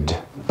disagreed,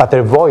 but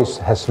their voice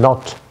has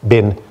not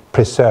been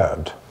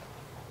preserved.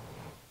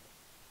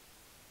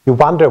 You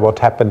wonder what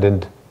happened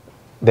in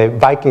the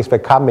Vikings were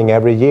coming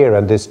every year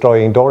and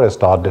destroying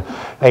Dorestad,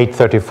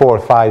 834,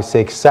 5,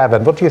 6,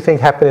 7. What do you think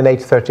happened in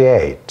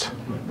 838?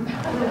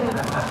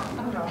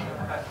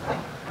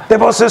 There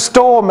was a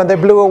storm and they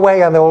blew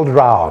away and they all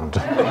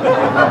drowned.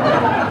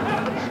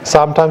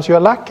 Sometimes you're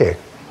lucky.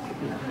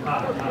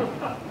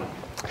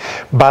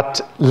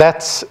 But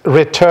let's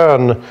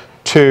return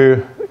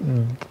to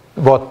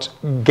what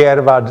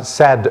Gervard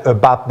said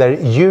about their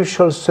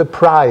usual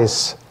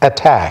surprise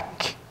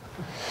attack.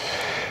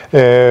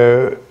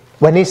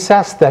 When he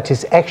says that,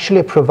 he's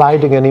actually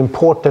providing an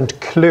important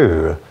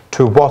clue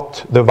to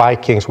what the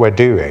Vikings were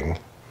doing.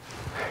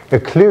 A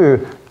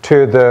clue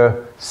to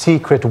the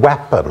secret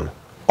weapon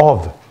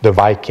of the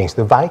Vikings.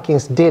 The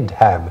Vikings did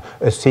have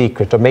a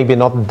secret, or maybe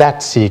not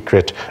that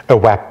secret, a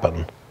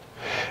weapon.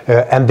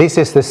 And this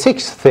is the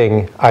sixth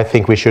thing I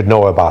think we should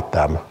know about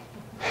them.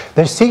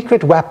 Their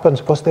secret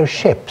weapons was their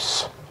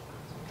ships,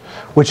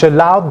 which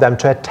allowed them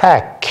to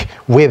attack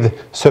with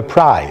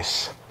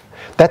surprise.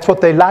 That's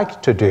what they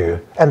liked to do,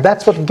 and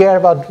that's what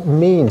Gervard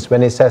means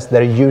when he says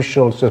their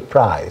usual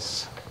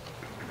surprise.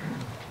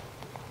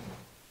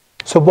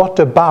 So what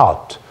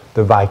about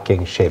the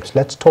Viking ships?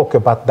 Let's talk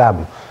about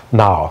them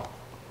now.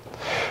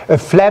 A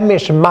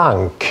Flemish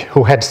monk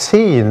who had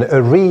seen a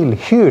real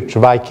huge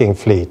Viking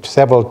fleet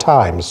several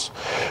times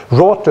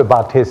wrote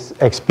about his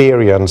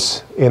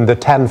experience in the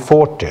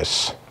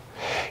 1040s.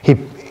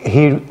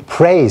 He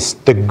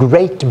praised the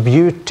great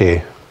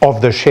beauty of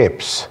the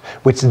ships,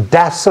 which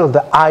dazzled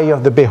the eye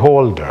of the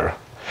beholder.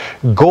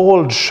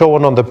 Gold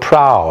shone on the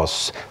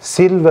prows,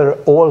 silver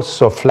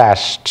also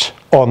flashed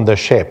on the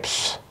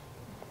ships.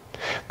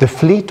 The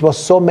fleet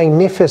was so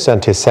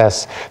magnificent, he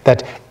says,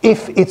 that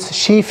if its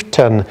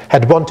chieftain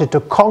had wanted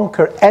to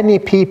conquer any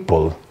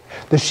people,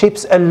 the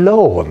ships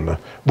alone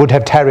would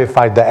have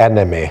terrified the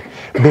enemy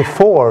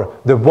before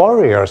the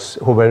warriors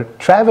who were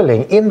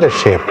traveling in the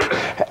ship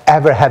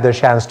ever had the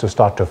chance to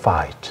start to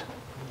fight.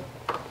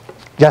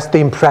 Just the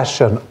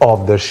impression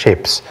of the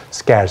ships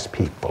scares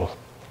people.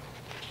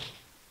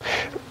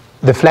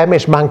 The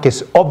Flemish monk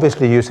is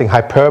obviously using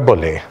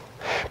hyperbole,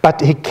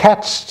 but he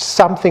catched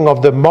something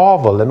of the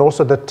marvel and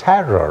also the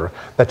terror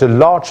that a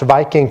large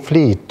Viking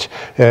fleet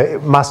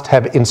must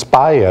have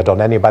inspired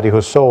on anybody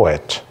who saw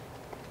it.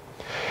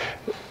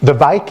 The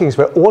Vikings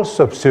were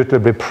also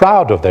suitably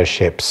proud of their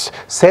ships,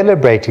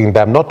 celebrating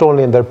them not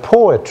only in their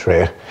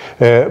poetry,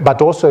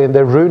 but also in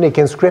their runic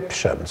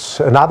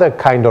inscriptions, another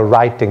kind of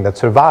writing that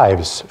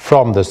survives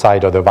from the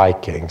side of the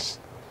Vikings.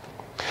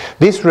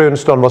 This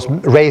runestone was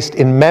raised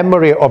in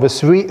memory of a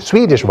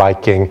Swedish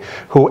Viking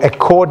who,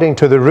 according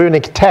to the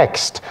runic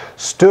text,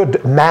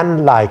 stood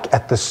manlike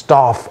at the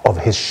staff of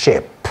his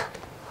ship.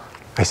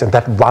 Isn't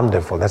that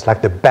wonderful? That's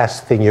like the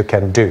best thing you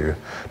can do,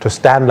 to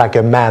stand like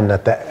a man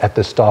at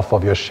the staff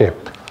of your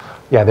ship.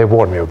 Yeah, they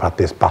warned me about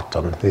this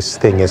button. This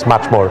thing is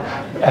much more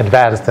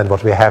advanced than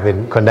what we have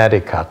in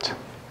Connecticut.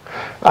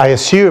 I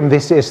assume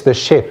this is the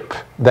ship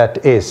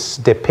that is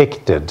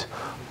depicted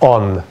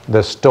on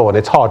the stone.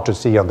 It's hard to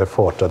see on the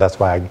photo, that's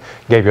why I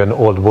gave you an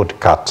old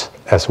woodcut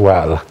as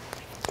well.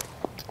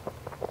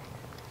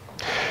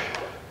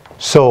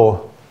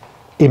 So,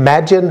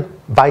 imagine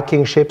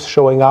Viking ships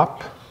showing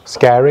up,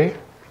 scary.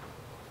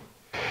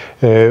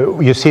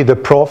 You see the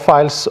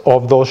profiles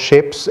of those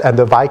ships and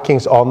the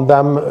Vikings on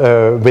them,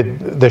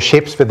 with the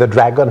ships with the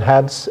dragon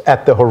heads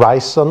at the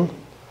horizon.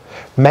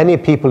 Many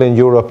people in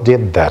Europe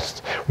did that.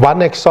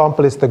 One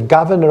example is the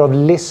governor of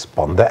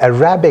Lisbon, the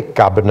Arabic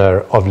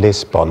governor of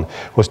Lisbon,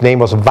 whose name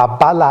was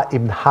Wabala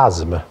ibn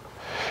Hazm.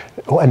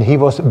 And he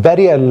was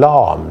very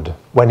alarmed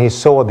when he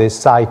saw this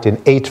site in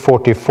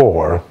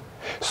 844.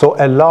 So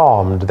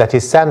alarmed that he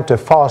sent a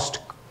fast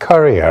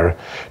courier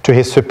to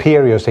his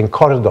superiors in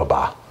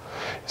Cordoba,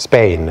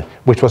 Spain,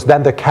 which was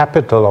then the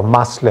capital of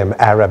Muslim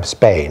Arab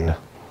Spain.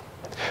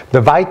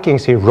 The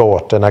Vikings, he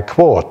wrote, and I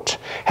quote,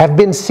 "have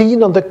been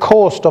seen on the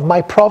coast of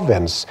my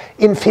province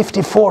in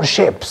 54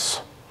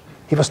 ships.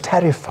 He was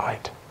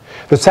terrified.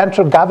 The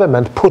central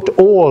government put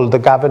all the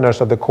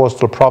governors of the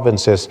coastal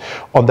provinces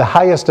on the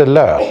highest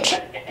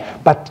alert,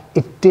 but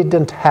it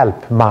didn't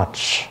help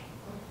much.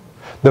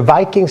 The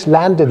Vikings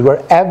landed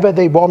wherever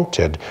they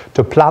wanted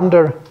to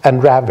plunder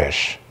and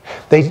ravish.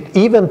 They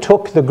even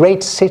took the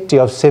great city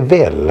of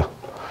Seville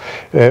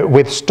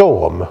with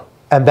storm,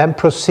 and then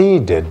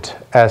proceeded,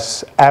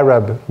 as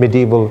Arab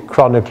medieval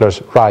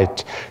chroniclers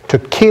write, to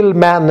kill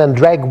men and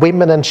drag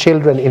women and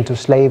children into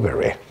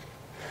slavery.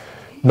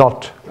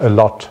 Not a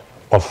lot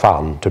of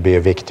fun to be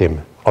a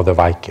victim of the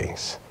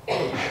Vikings.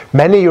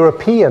 Many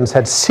Europeans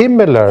had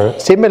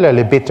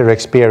similarly bitter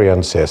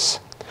experiences.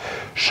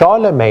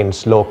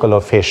 Charlemagne's local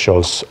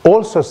officials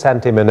also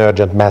sent him an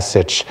urgent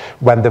message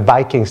when the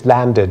Vikings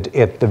landed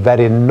at the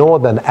very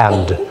northern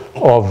end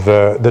of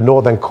the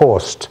northern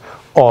coast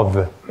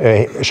of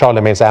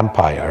Charlemagne's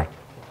empire.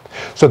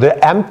 So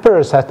the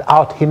emperor set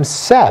out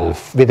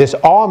himself with his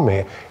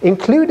army,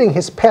 including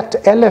his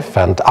pet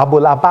elephant,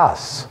 Abul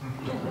Abbas,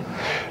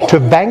 to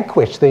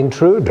vanquish the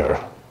intruder.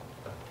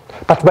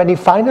 But when he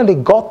finally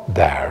got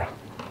there,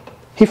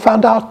 he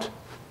found out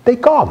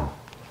they'd gone.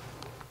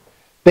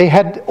 They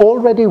had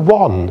already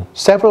won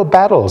several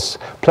battles,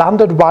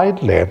 plundered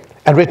widely,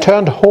 and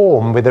returned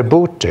home with their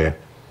booty.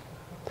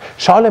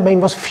 Charlemagne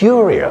was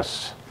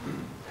furious.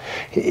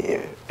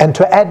 And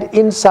to add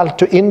insult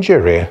to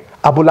injury,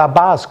 Abul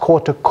Abbas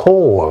caught a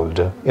cold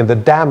in the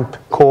damp,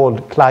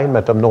 cold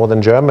climate of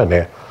northern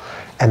Germany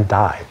and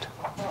died.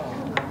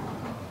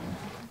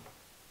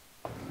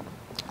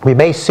 We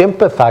may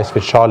sympathize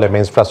with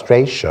Charlemagne's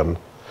frustration.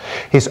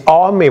 His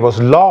army was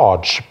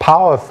large,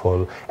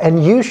 powerful,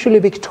 and usually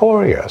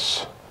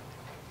victorious.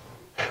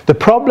 The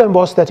problem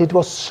was that it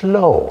was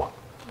slow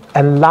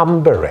and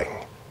lumbering.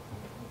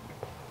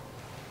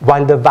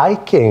 While the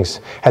Vikings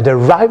had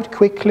arrived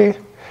quickly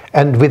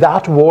and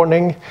without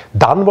warning,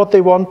 done what they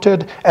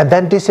wanted, and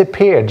then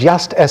disappeared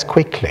just as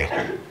quickly.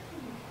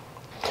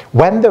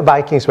 When the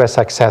Vikings were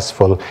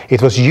successful,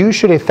 it was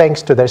usually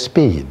thanks to their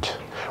speed,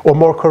 or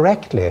more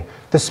correctly,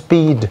 the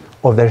speed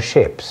of their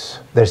ships,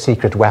 their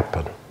secret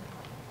weapon.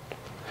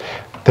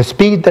 The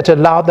speed that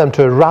allowed them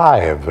to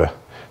arrive,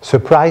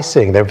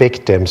 surprising their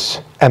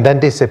victims, and then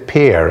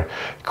disappear,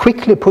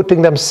 quickly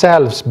putting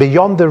themselves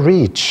beyond the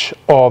reach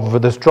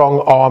of the strong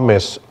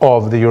armies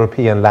of the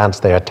European lands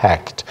they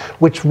attacked,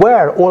 which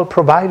were all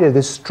provided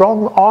with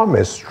strong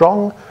armies,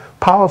 strong,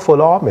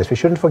 powerful armies. We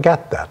shouldn't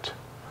forget that.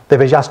 They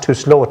were just too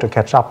slow to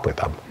catch up with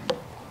them.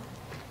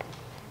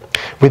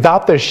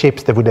 Without their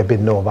ships, there would have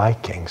been no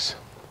Vikings.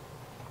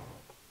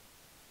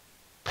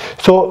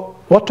 So,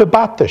 what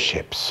about the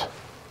ships?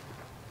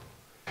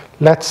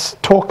 Let's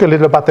talk a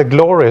little about the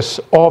glories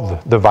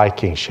of the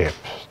Viking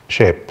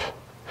ship.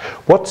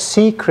 What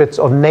secrets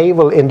of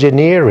naval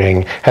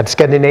engineering had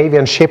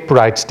Scandinavian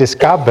shipwrights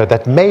discovered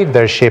that made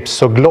their ships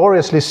so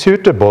gloriously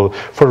suitable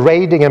for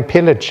raiding and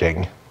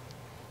pillaging?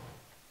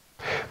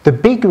 The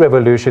big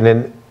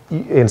revolution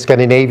in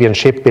Scandinavian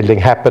shipbuilding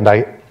happened,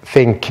 I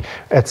think,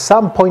 at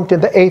some point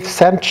in the 8th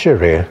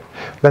century,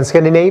 when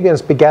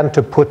Scandinavians began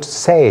to put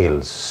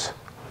sails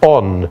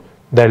on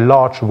their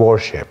large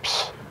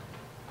warships.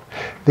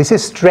 This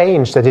is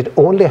strange that it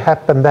only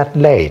happened that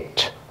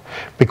late,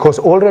 because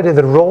already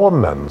the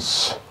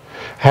Romans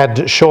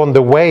had shown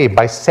the way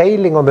by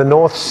sailing on the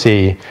North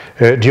Sea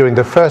during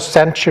the first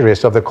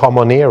centuries of the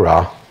Common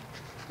Era.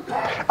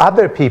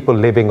 Other people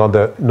living on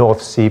the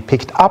North Sea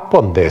picked up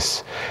on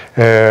this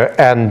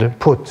and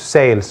put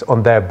sails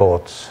on their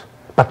boats,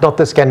 but not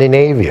the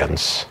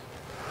Scandinavians.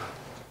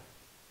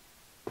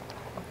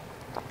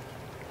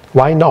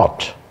 Why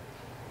not?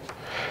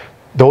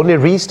 The only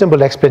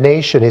reasonable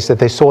explanation is that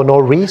they saw no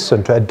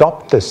reason to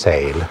adopt the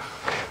sail.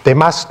 They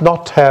must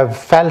not have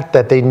felt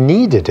that they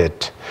needed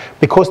it,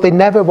 because they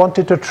never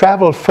wanted to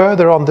travel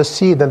further on the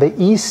sea than they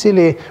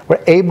easily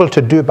were able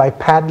to do by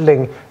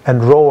paddling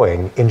and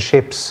rowing in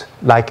ships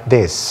like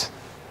this.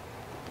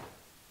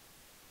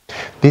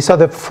 These are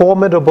the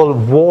formidable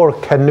war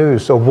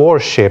canoes or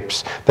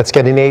warships that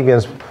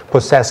Scandinavians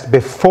possessed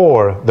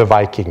before the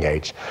Viking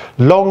Age.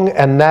 Long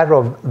and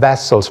narrow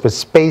vessels with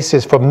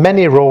spaces for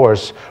many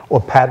rowers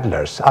or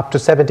paddlers, up to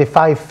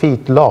 75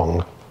 feet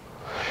long.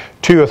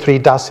 2 or 3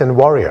 dozen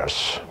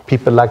warriors,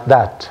 people like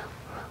that.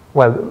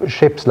 Well,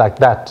 ships like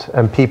that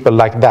and people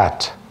like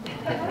that.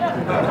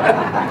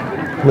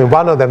 I mean,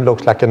 one of them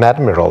looks like an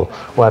admiral,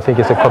 or I think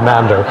it's a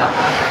commander.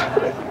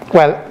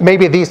 Well,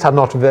 maybe these are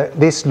not,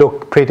 these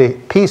look pretty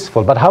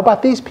peaceful, but how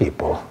about these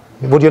people?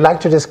 Would you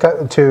like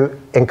to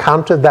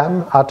encounter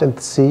them out at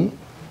sea?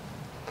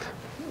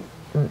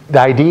 The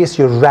idea is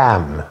you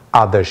ram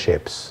other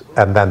ships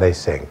and then they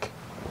sink.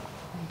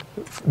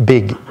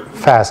 Big,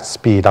 fast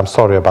speed. I'm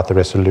sorry about the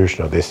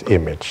resolution of this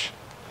image.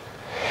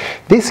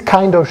 This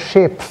kind of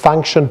ship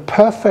functioned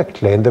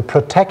perfectly in the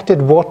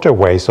protected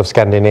waterways of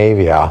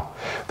Scandinavia,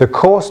 the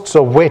coasts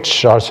of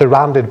which are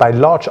surrounded by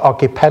large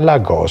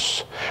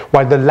archipelagos,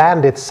 while the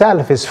land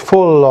itself is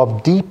full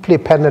of deeply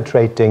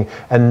penetrating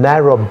and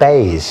narrow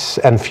bays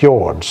and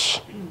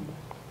fjords.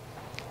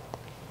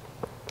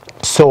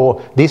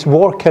 So these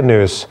war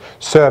canoes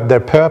served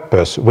their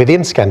purpose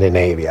within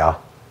Scandinavia.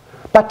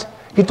 But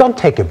you don't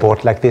take a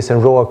boat like this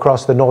and row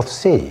across the North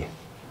Sea,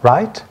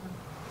 right?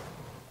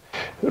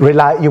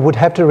 You would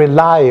have to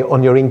rely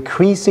on your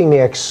increasingly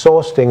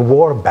exhausting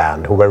war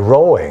band who were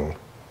rowing.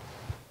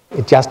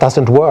 It just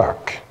doesn't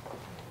work.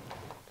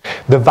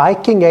 The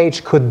Viking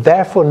Age could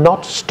therefore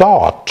not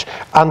start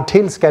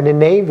until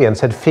Scandinavians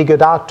had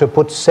figured out to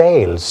put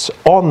sails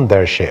on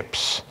their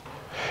ships,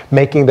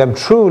 making them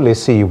truly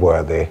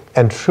seaworthy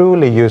and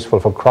truly useful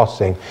for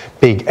crossing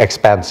big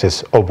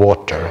expanses of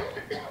water.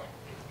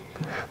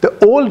 The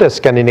oldest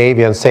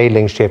Scandinavian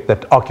sailing ship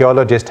that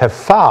archaeologists have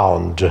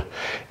found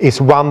is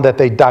one that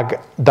they dug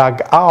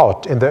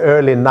out in the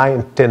early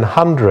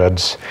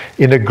 1900s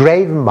in a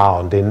grave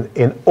mound in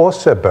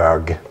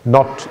Oseberg,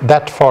 not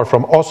that far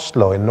from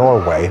Oslo in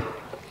Norway.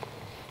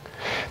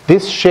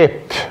 This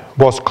ship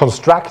was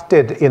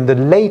constructed in the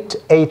late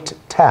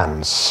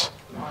 810s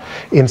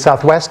in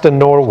southwestern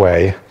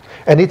Norway,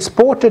 and it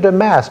sported a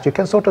mast. You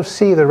can sort of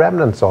see the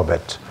remnants of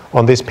it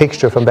on this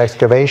picture from the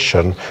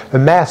excavation. A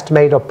mast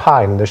made of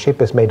pine, the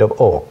ship is made of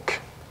oak.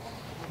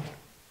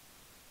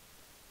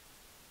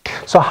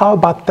 So how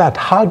about that?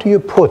 How do you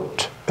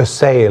put a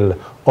sail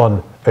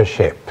on a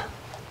ship?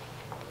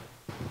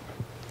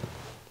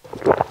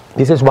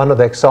 This is one of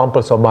the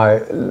examples of my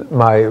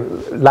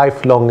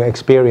lifelong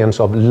experience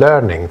of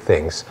learning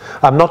things.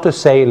 I'm not a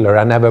sailor,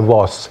 I never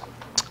was.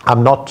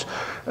 I'm not,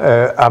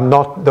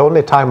 the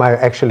only time I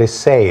actually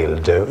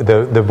sailed,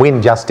 the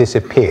wind just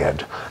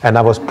disappeared, and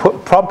I was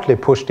promptly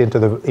pushed into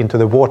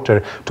the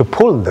water to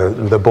pull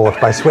the boat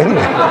by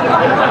swimming.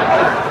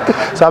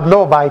 So I'm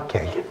no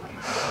Viking.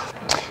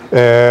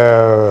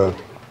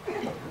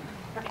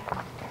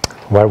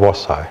 Where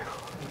was I?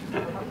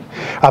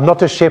 I'm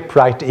not a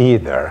shipwright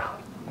either.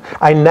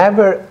 I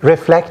never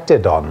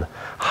reflected on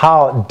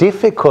how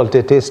difficult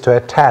it is to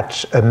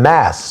attach a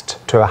mast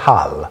to a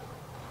hull.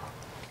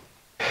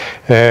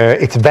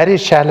 It's very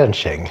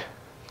challenging.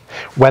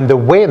 When the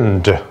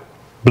wind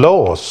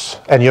blows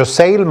and your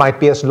sail might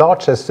be as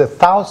large as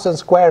 1,000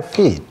 square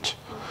feet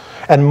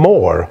and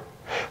more,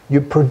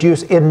 you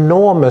produce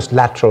enormous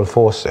lateral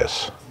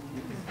forces.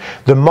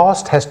 The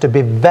mast has to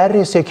be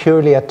very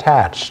securely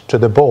attached to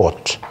the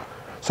boat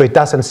so it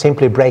doesn't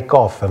simply break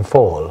off and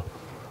fall,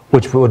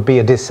 which would be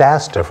a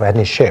disaster for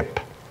any ship.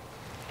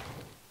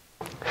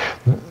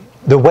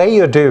 The way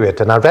you do it,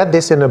 and I read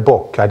this in a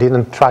book, I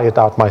didn't try it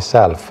out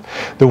myself.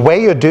 The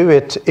way you do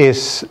it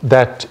is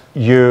that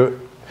you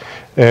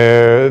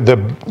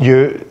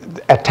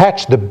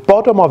attach the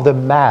bottom of the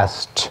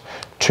mast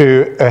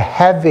to a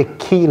heavy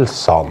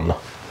keelson,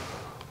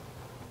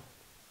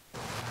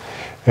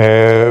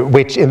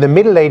 which in the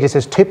Middle Ages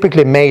is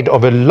typically made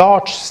of a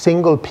large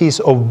single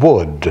piece of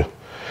wood,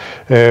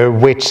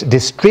 which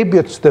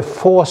distributes the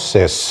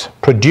forces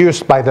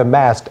produced by the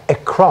mast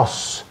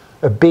across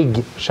a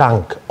big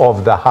chunk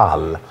of the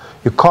hull.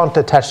 You can't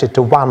attach it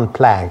to one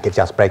plank, it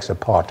just breaks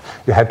apart.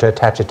 You have to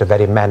attach it to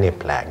very many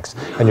planks,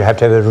 and you have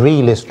to have a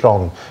really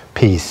strong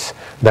piece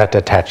that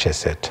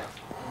attaches it.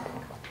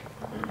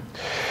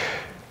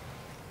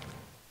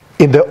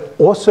 In the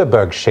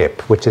Oseberg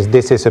ship,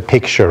 this is a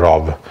picture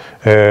of,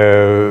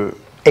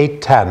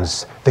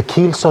 810s, the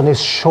keelson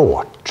is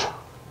short.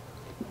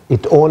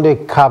 It only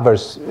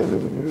covers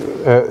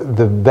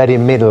the very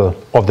middle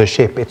of the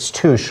ship. It's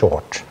too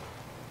short.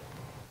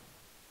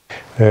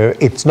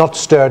 It's not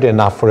sturdy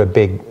enough for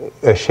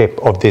a ship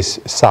of this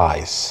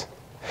size.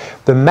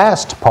 The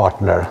mast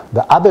partner,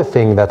 the other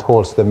thing that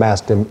holds the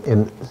mast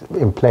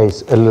in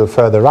place a little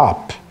further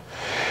up,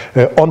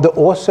 on the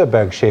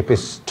Oseberg ship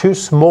is too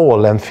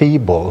small and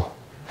feeble.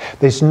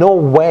 There's no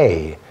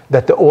way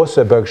that the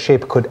Oseberg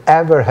ship could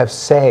ever have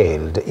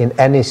sailed in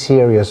any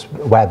serious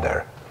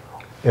weather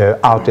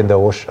out in the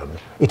ocean.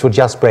 It would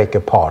just break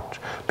apart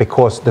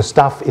because the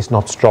stuff is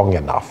not strong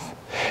enough.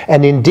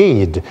 And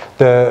indeed,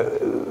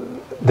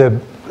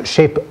 the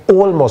ship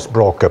almost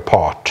broke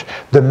apart.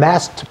 The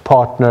mast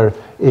partner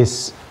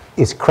is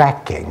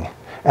cracking.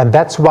 And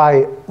that's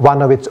why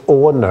one of its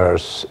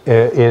owners,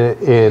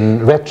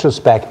 in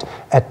retrospect,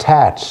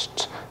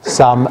 attached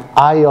some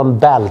iron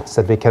belts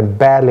that we can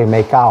barely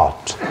make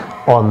out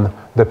on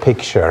the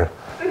picture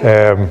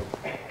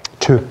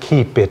to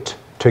keep it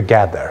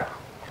together.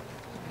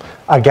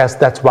 I guess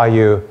that's why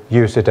you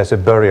use it as a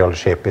burial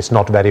ship. It's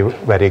not very,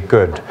 very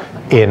good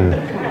in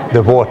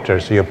the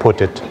water, so you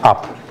put it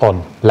up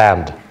on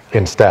land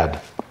instead.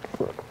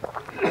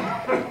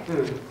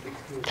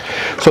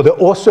 So the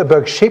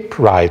Oseberg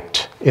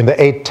shipwright in the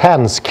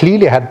 810s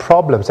clearly had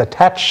problems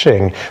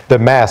attaching the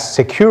mast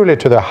securely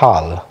to the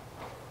hull.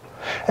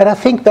 And I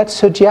think that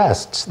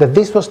suggests that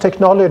this was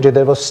technology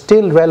that was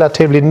still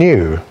relatively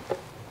new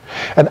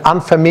and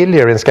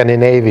unfamiliar in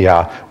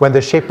Scandinavia when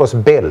the ship was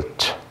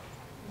built.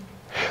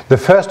 The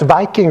first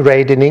Viking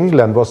raid in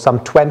England was some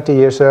 20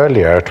 years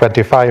earlier,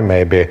 25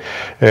 maybe,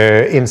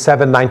 in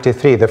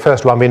 793, the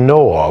first one we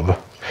know of.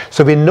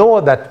 So we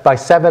know that by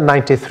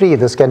 793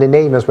 the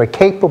Scandinavians were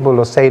capable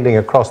of sailing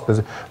across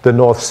the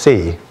North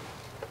Sea.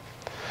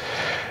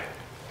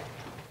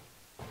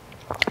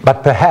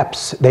 But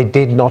perhaps they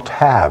did not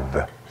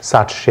have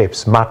such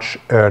ships much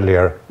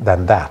earlier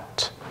than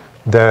that.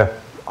 The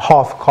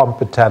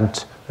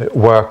half-competent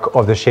work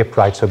of the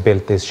shipwrights who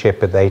built this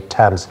ship in the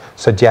 810s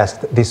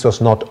suggests this was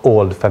not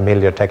old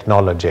familiar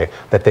technology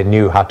that they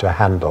knew how to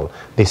handle.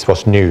 This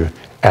was new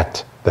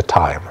at the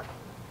time.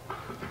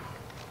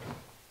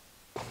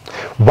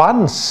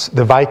 Once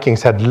the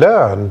Vikings had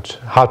learned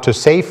how to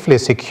safely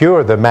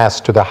secure the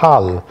mast to the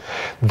hull,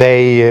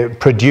 they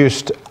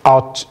produced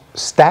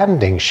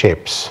outstanding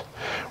ships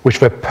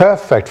which were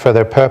perfect for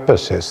their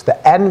purposes,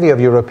 the envy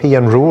of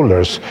European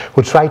rulers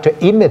who tried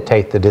to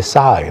imitate the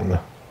design.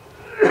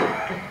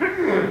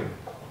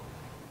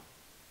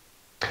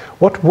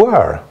 What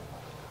were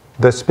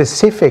the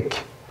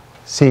specific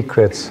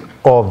secrets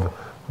of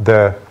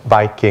the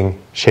Viking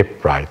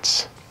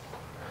shipwrights?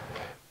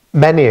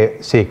 Many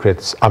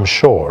secrets, I'm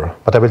sure,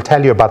 but I will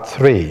tell you about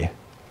three.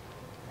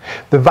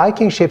 The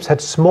Viking ships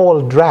had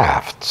small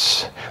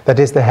drafts, that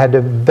is, they had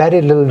a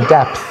very little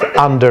depth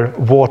under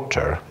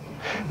water,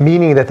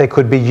 meaning that they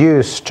could be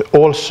used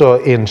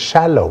also in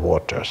shallow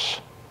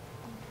waters.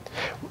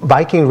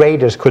 Viking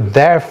raiders could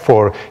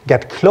therefore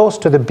get close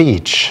to the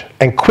beach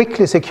and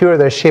quickly secure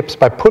their ships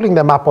by pulling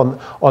them up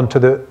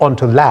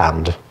onto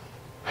land.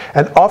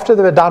 And after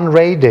they were done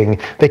raiding,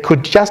 they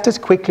could just as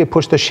quickly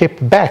push the ship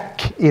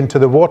back into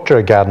the water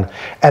again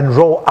and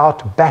row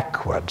out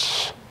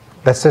backwards.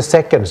 That's the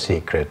second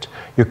secret.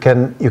 You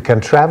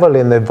can travel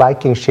in the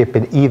Viking ship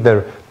in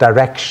either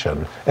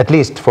direction, at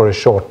least for a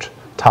short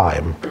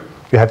time.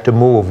 You have to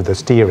move the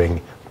steering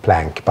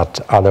plank, but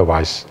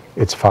otherwise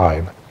it's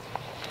fine.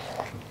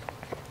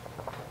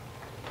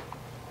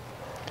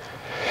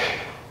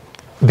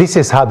 This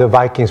is how the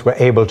Vikings were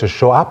able to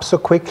show up so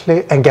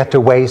quickly and get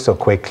away so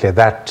quickly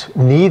that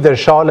neither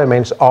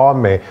Charlemagne's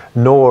army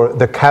nor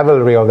the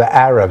cavalry of the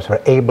Arabs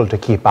were able to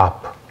keep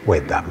up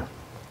with them.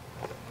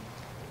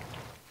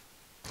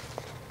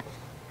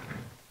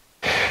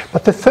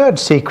 But the third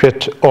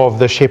secret of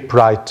the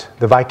shipwright,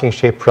 the Viking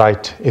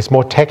shipwright, is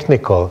more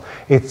technical.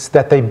 It's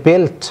that they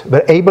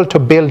were able to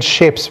build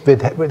ships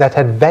that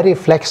had very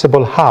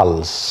flexible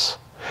hulls.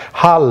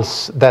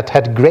 Hulls that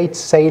had great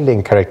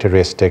sailing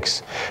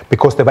characteristics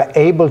because they were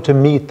able to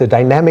meet the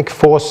dynamic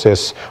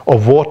forces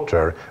of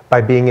water by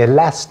being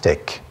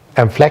elastic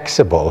and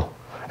flexible,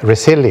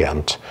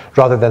 resilient,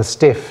 rather than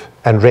stiff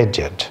and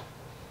rigid.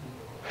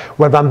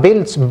 When one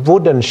builds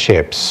wooden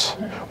ships,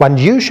 one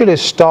usually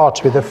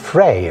starts with a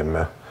frame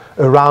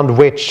around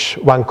which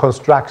one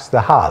constructs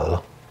the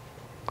hull.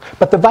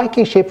 But the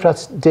Viking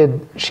shipwrights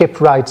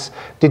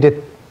did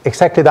it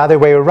exactly the other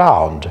way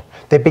around.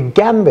 They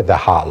began with the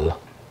hull,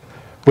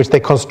 which they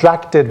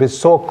constructed with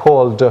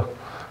so-called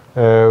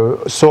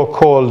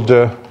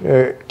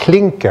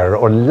clinker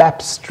or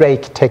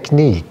lapstrake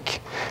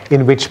technique,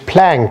 in which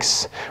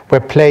planks were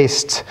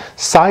placed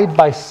side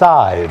by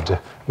side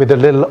with a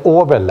little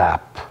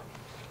overlap.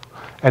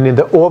 And in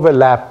the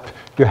overlap,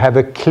 you have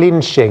a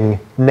clinching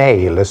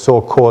nail, a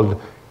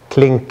so-called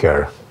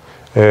clinker,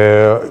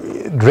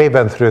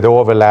 driven through the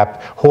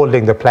overlap,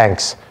 holding the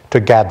planks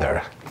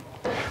together.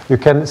 You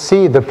can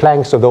see the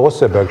planks of the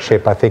Oseberg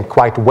ship, I think,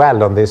 quite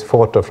well on this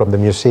photo from the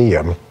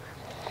museum.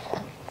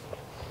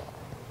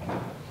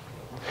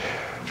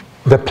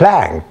 The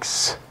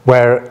planks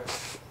were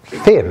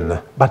thin,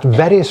 but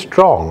very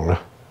strong,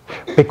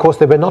 because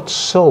they were not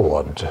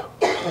sawed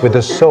with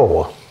a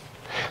saw.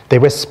 They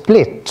were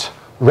split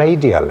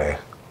radially,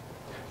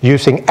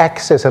 using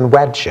axes and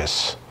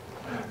wedges,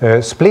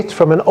 split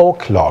from an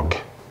oak log.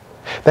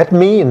 That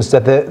means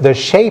that the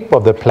shape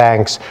of the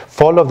planks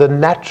follow the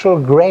natural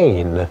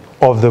grain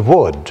of the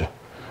wood,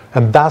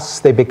 and thus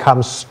they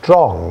become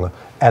strong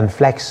and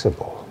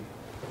flexible.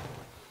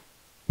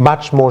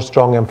 Much more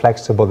strong and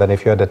flexible than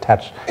if you had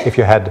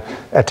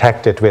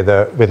attacked it with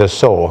a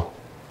saw.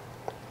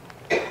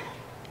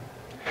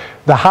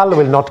 The hull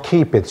will not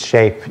keep its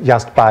shape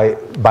just by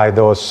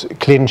those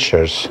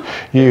clinchers.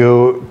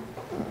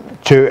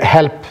 To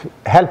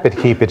help it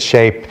keep its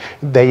shape,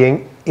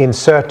 they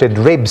inserted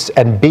ribs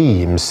and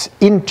beams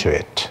into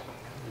it.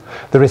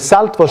 The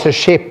result was a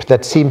ship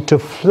that seemed to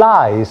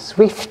fly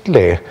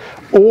swiftly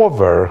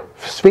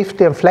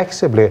and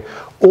flexibly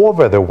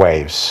over the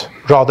waves,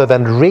 rather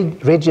than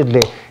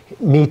rigidly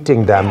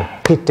hitting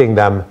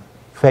them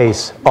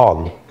face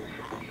on.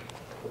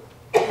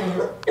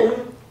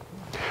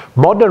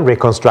 Modern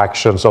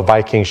reconstructions of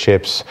Viking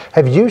ships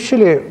have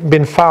usually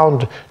been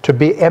found to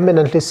be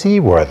eminently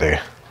seaworthy.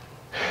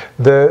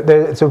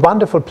 It's a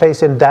wonderful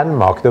place in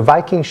Denmark, the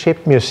Viking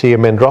Ship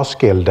Museum in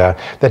Roskilde,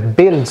 that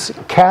builds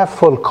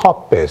careful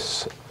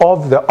copies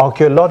of the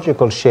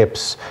archaeological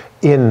ships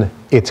in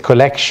its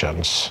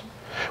collections,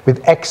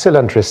 with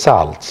excellent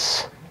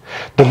results.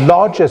 The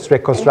largest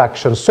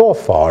reconstruction so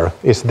far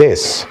is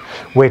this,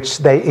 which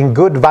they, in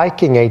good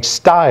Viking Age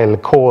style,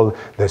 call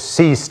the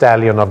Sea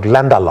Stallion of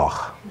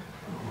Glendalough.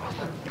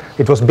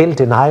 It was built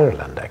in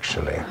Ireland,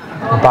 actually,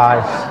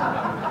 by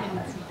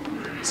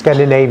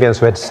Scandinavians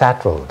who had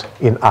settled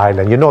in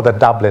Ireland. You know that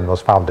Dublin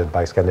was founded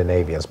by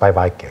Scandinavians, by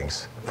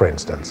Vikings, for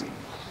instance.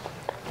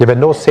 There were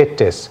no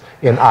cities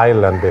in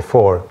Ireland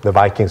before the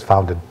Vikings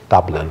founded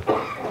Dublin.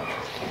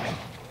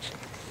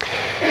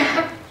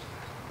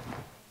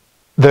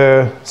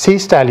 The sea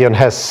stallion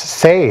has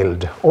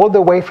sailed all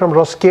the way from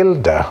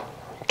Roskilde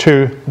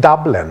to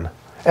Dublin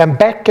and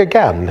back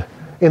again,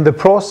 in the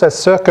process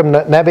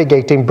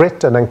circumnavigating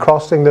Britain and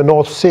crossing the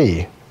North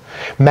Sea,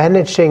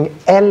 managing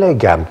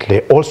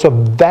elegantly also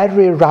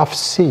very rough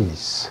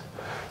seas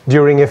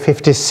during a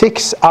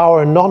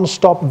 56-hour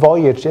non-stop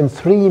voyage in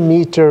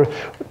 3-meter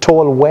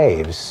tall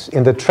waves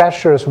in the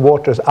treacherous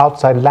waters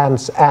outside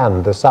Land's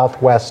End, the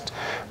southwest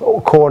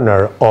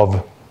corner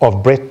of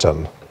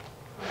Britain.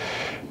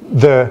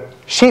 The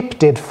ship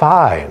did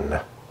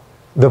fine,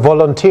 the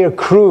volunteer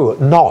crew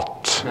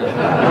not.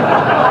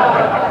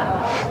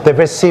 They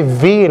were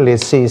severely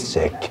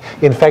seasick.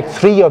 In fact,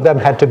 3 of them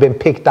had to be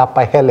picked up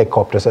by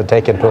helicopters and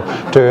taken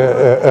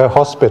to a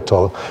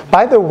hospital.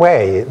 By the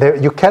way,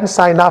 you can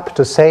sign up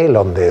to sail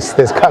on this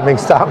coming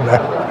summer.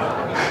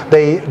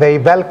 They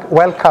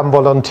welcome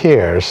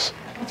volunteers.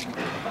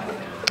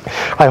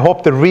 I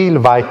hope the real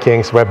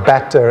Vikings were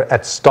better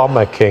at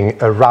stomaching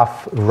a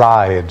rough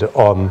ride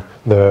on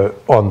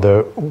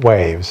the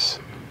waves.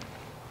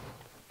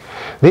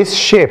 This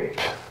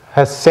ship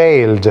has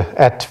sailed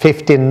at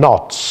 15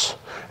 knots.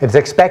 It's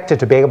expected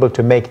to be able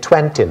to make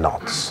 20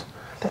 knots.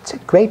 That's a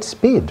great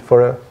speed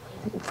for a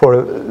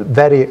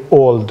very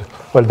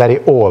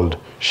old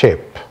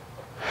ship.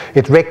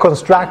 It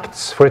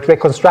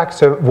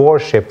reconstructs a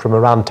warship from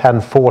around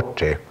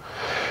 1040.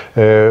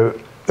 A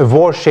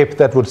warship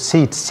that would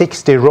seat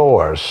 60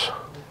 rowers.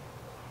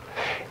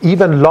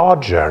 Even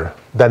larger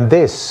than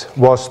this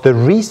was the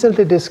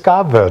recently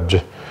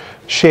discovered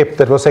ship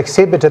that was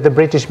exhibited at the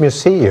British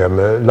Museum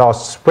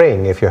last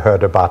spring, if you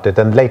heard about it,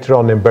 and later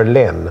on in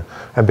Berlin,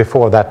 and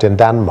before that in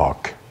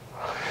Denmark.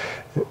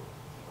 It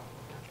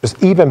was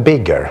even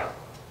bigger.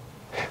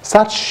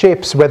 Such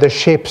ships were the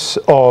ships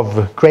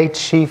of great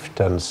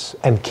chieftains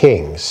and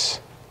kings.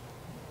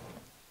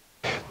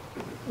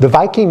 The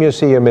Viking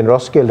Museum in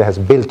Roskilde has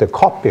built a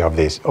copy of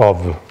this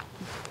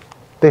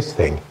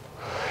thing.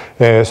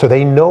 So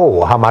they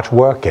know how much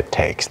work it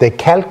takes. They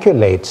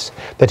calculate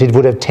that it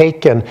would have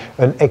taken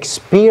an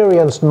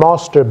experienced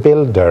master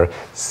builder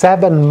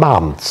 7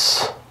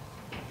 months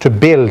to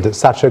build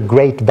such a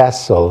great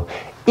vessel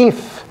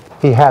if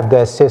he had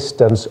the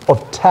assistance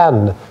of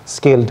 10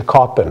 skilled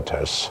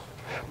carpenters,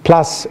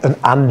 plus an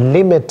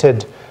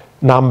unlimited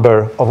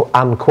number of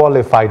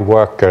unqualified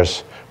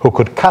workers who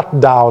could cut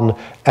down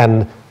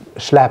and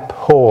schlep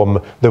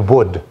home the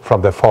wood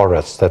from the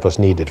forest that was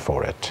needed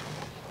for it.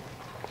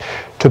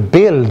 To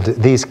build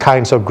these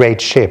kinds of great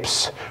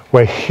ships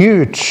were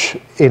huge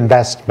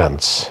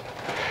investments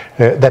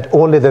that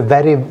only the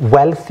very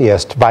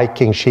wealthiest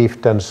Viking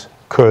chieftains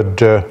could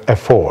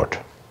afford.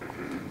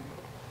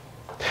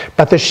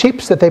 But the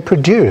ships that they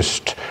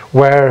produced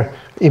were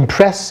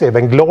impressive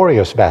and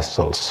glorious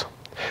vessels.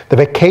 They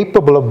were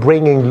capable of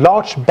bringing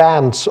large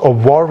bands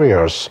of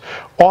warriors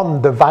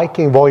on the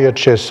Viking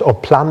voyages of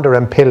plunder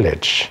and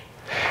pillage.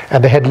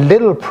 And they had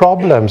little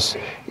problems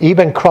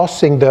even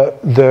crossing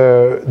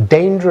the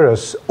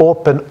dangerous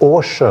open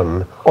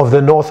ocean of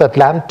the North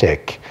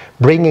Atlantic,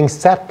 bringing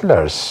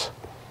settlers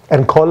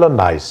and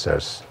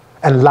colonizers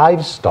and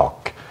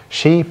livestock,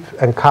 sheep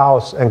and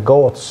cows and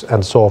goats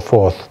and so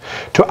forth,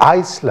 to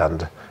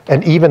Iceland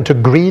and even to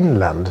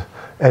Greenland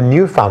and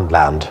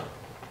Newfoundland,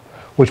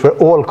 which were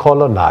all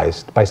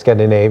colonized by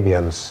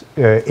Scandinavians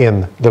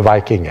in the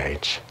Viking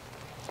Age.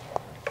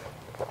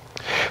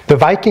 The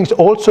Vikings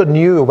also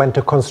knew when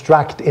to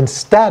construct,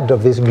 instead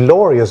of these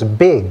glorious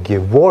big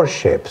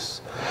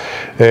warships,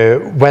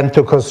 when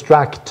to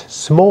construct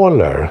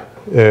smaller,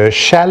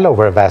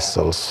 shallower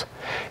vessels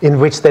in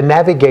which they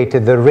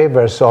navigated the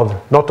rivers of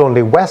not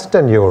only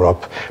Western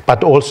Europe,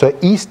 but also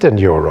Eastern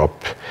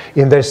Europe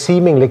in their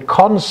seemingly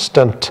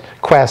constant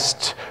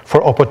quest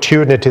for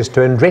opportunities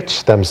to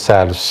enrich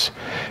themselves,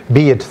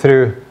 be it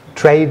through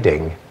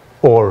trading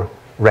or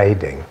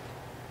raiding.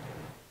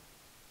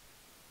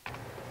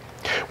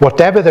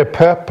 Whatever their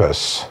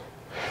purpose,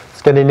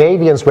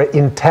 Scandinavians were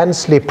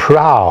intensely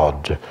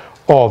proud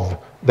of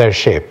their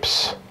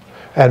ships.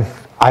 And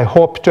I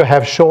hope to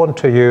have shown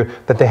to you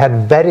that they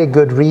had very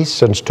good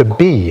reasons to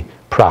be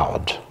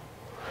proud.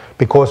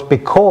 Because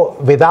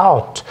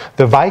without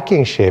the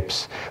Viking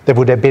ships, there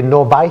would have been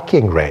no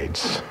Viking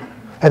raids.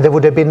 And there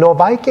would have been no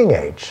Viking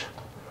Age.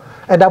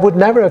 And I would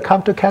never have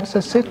come to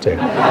Kansas City.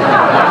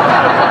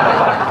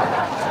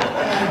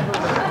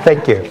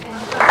 Thank you.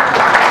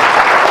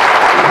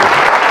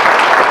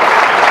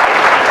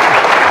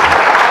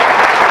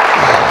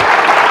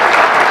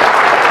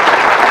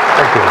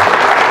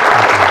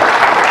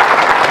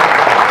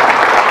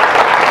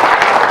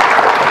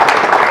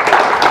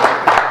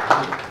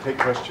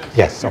 Questions?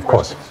 Yes, of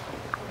course.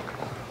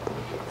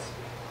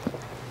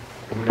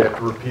 I'm going to have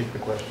to repeat the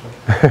question.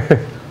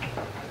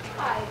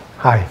 Hi.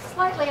 Hi.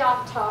 Slightly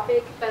off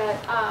topic, but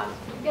I'm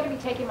going to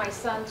be taking my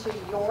son to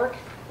New York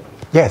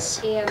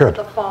Yes, in good.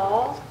 the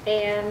fall,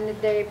 and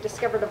they've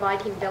discovered a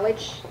Viking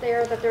village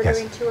there that they're Yes.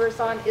 doing tours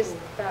on. Is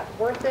that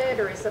worth it,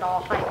 or is it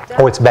all hyped up?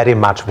 Oh, it's very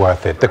much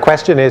worth it. The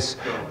question is,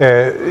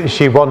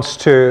 she wants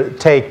to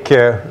take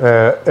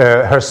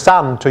her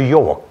son to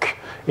York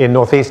in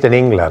northeastern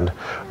England,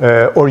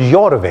 or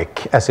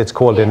Jorvik, as it's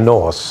called in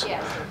Norse.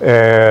 Yes.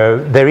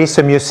 There is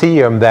a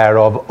museum there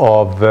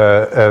of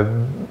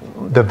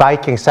the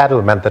Viking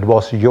settlement that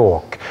was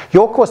York.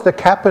 York was the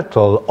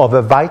capital of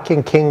a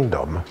Viking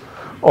kingdom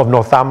of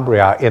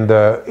Northumbria in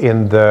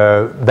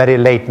the very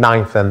late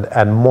 9th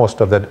and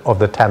most of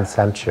the 10th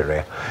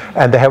century.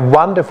 And they have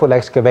wonderful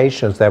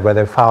excavations there where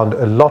they found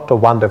a lot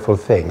of wonderful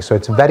things. So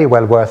it's very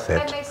well worth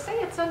And it. they say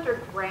it's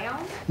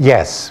underground,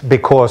 Yes,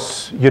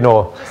 because, you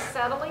know, just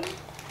settling,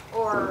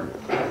 or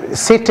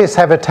cities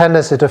have a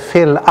tendency to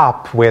fill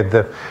up with,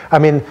 I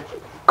mean,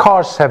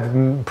 cars have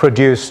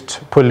produced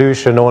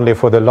pollution only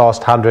for the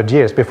last 100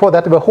 years. Before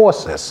that, there were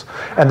horses,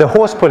 and the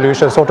horse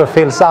pollution sort of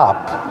fills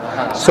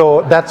up.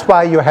 So that's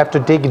why you have to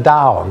dig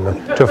down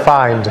to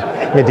find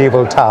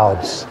medieval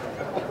towns.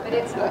 but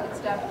it's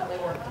definitely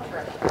worth the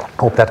trip.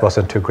 Hope that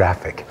wasn't too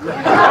graphic.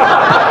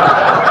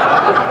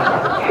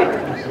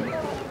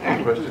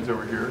 Any questions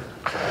over here?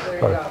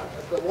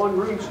 The one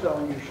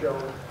runestone you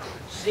showed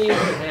seems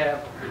to have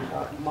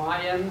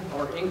Mayan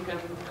or Incan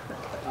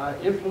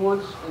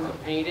influence in the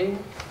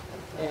painting.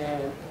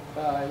 And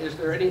is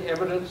there any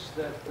evidence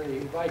that the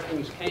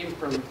Vikings came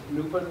from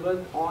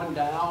Newfoundland on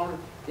down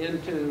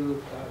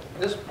into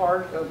this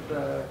part of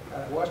the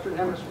Western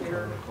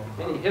Hemisphere?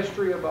 Any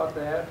history about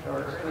that,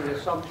 or any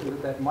assumption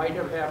that that might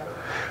have happened?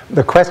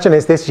 The question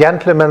is, this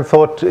gentleman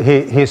thought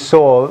he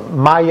saw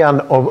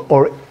Mayan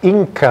or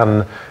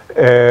Incan,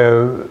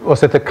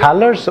 was it the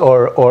colors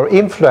or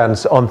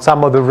influence on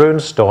some of the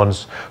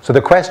runestones? So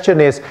the question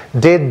is,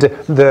 did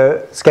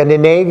the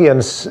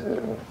Scandinavians,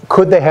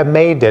 could they have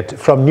made it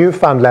from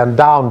Newfoundland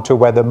down to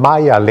where the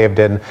Maya lived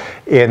in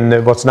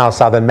what's now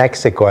southern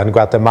Mexico and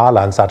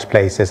Guatemala and such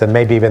places, and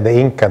maybe even the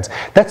Incans?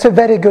 That's a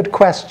very good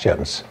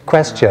question.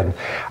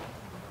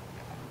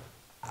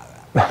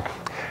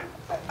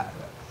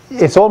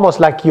 It's almost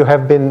like you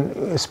have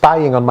been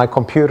spying on my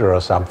computer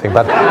or something,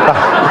 but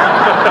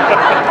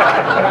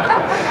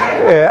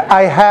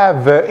I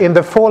have, in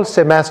the fall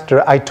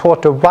semester, I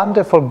taught a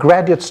wonderful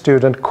graduate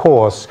student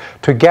course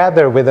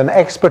together with an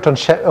expert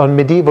on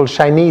medieval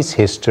Chinese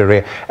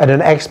history and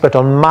an expert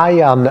on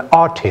Mayan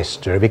art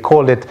history. We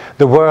called it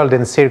The World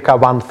in Circa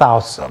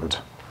 1000.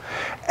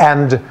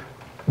 And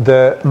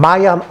the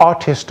Mayan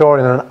art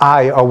historian and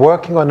I are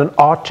working on an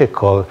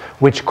article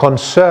which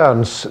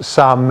concerns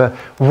some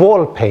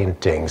wall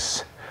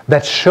paintings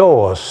that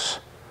shows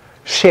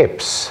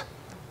ships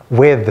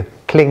with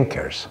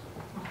clinkers.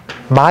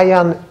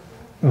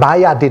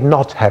 Maya did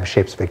not have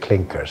ships with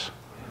clinkers.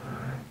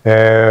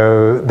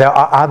 There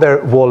are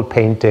other wall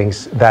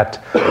paintings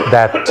that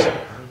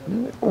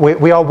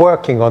we are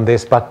working on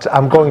this, but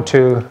I'm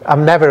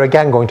never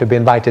again going to be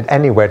invited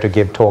anywhere to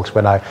give talks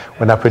when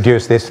I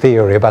produce this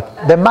theory, but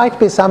there might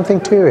be something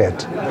to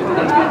it.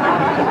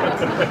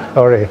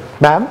 Sorry.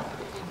 Ma'am?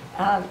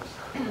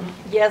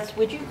 Yes,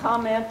 would you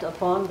comment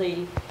upon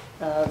the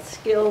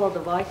skill of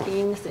the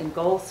Vikings in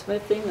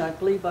goldsmithing? I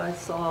believe I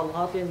saw a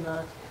lot in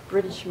the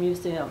British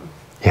Museum.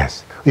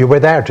 Yes. You were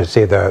there to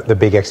see the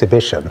big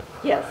exhibition?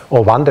 Yes.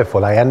 Oh,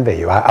 wonderful. I envy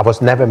you. I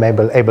was never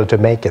able to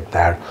make it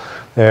there.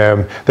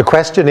 The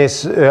question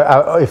is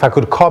if I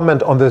could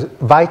comment on the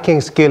Viking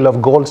skill of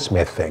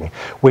goldsmithing,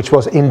 which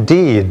was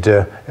indeed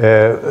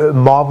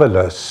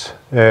marvelous.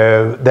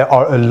 There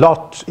are a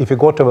lot, if you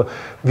go to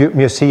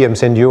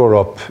museums in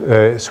Europe,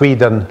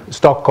 Sweden,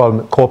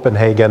 Stockholm,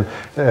 Copenhagen,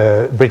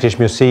 British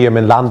Museum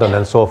in London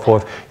and so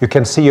forth, you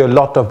can see a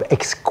lot of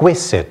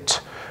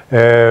exquisite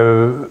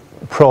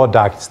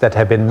products that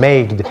have been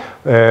made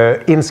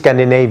in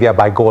Scandinavia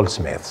by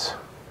goldsmiths.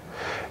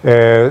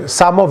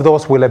 Some of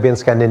those will have been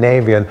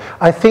Scandinavian.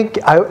 I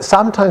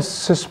sometimes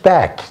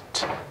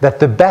suspect that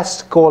the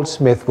best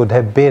goldsmith would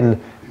have been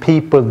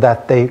people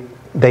that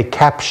they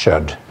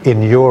captured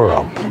in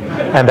Europe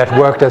and that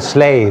worked as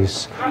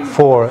slaves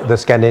for the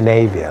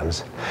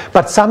Scandinavians.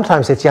 But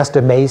sometimes it's just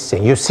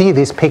amazing. You see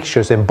these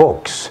pictures in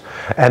books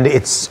and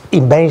it's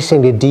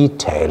amazingly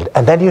detailed,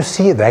 and then you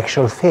see the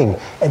actual thing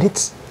and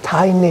it's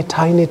tiny,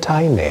 tiny,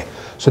 tiny.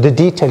 So the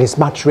detail is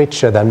much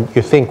richer than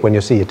you think when you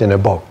see it in a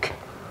book.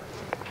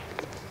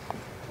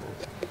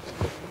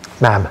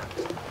 Ma'am.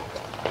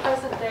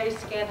 Present-day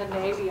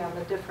Scandinavia and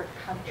the different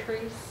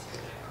countries,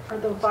 are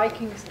the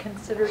Vikings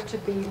considered to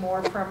be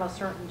more from a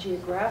certain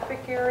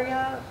geographic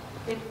area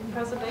in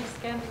present-day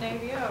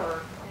Scandinavia,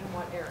 or in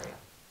what area?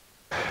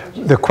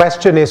 The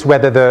question is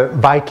whether the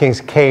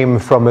Vikings came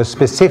from a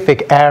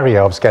specific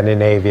area of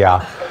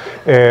Scandinavia.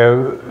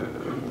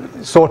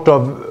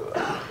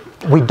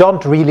 We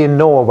don't really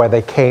know where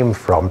they came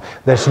from.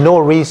 There's no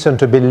reason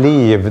to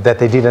believe that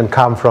they didn't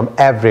come from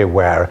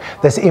everywhere.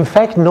 There's in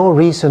fact no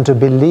reason to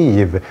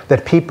believe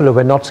that people who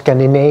were not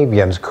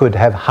Scandinavians could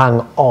have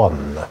hung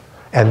on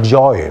and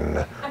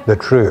joined the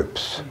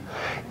troops.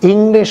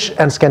 English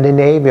and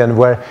Scandinavian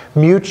were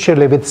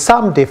mutually, with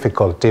some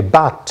difficulty,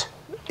 but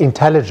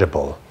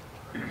intelligible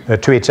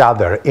to each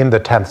other in the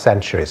 10th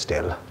century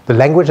still. The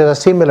languages are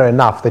similar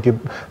enough that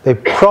they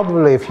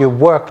probably, if you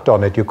worked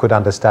on it, you could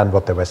understand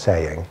what they were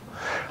saying.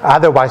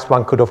 Otherwise,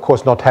 one could, of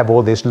course, not have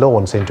all these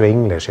loans into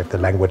English if the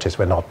languages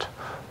were not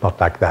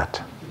like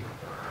that.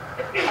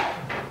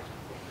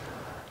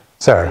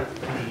 Sir?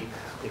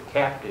 The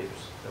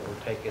captives that were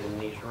taken in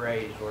these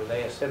raids, were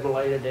they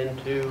assimilated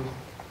into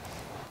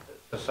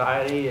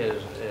society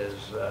as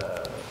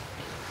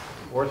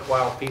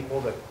worthwhile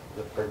people that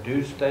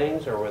produce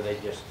things, or were they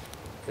just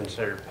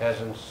considered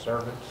peasants,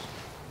 servants,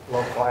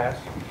 low class?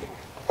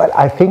 Well,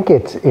 I think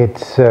the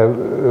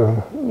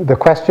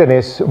question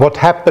is what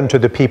happened to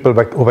the people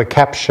who were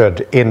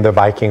captured in the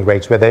Viking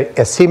raids, were they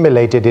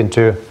assimilated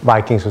into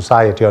Viking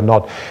society or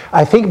not?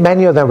 I think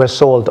many of them were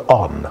sold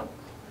on.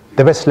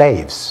 They were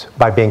slaves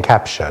by being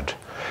captured.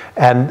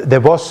 And there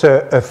was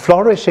a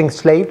flourishing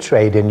slave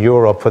trade in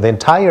Europe for the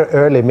entire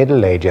early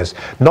Middle Ages,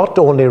 not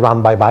only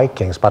run by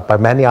Vikings, but by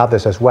many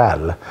others as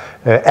well.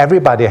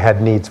 Everybody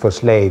had needs for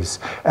slaves,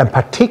 and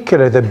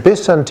particularly the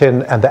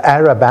Byzantine and the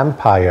Arab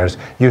empires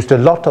used a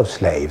lot of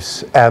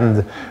slaves,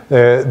 and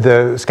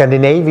the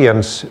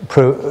Scandinavians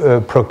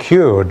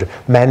procured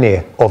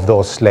many of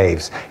those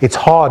slaves. It's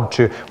hard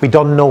to, we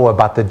don't know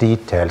about the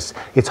details.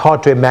 It's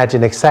hard to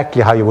imagine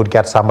exactly how you would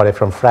get somebody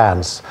from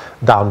France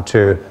down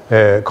to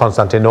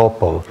Constantinople,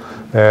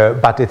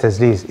 but it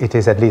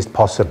is at least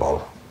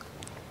possible.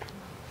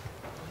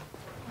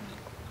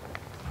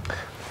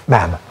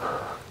 Ma'am.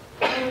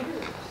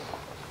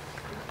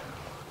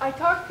 I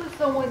talked to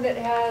someone that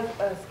has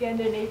a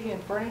Scandinavian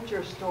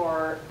furniture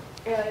store,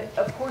 and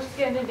of course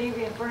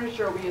Scandinavian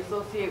furniture we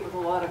associate with a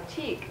lot of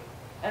teak.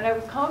 And I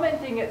was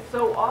commenting it's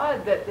so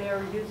odd that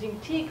they're using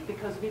teak,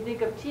 because we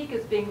think of teak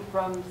as being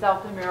from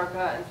South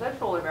America and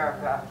Central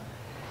America.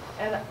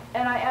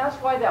 And I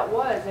asked why that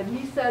was, and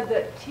he said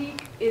that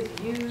teak is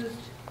used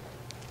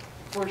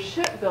for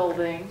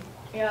shipbuilding,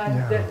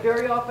 and that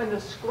very often the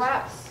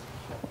scraps,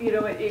 you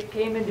know, it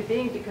came into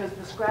being because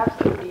the scraps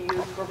could be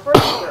used for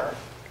furniture.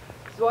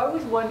 So I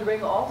was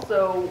wondering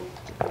also,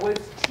 was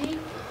teak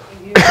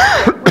used,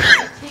 when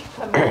did teak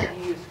come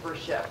into use for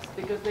ships?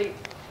 Because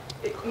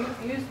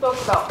you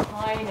spoke about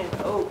pine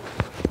and oak,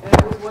 and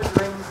I was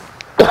wondering,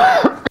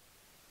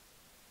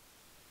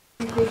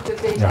 do you think that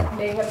they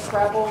may have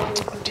traveled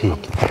into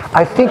teak?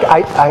 I think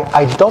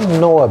I don't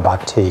know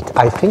about teak.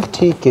 I think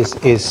teak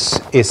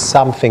is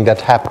something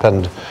that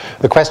happened.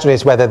 The question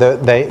is whether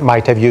they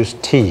might have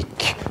used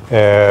teak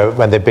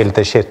when they built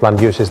the ship. One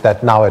uses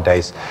that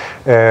nowadays.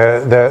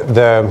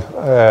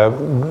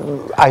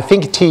 I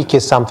think teak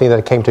is something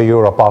that came to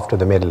Europe after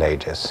the Middle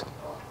Ages,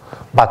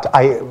 but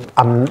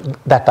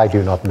that I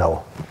do not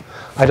know.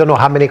 I don't know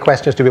how many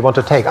questions do we want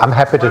to take. I'm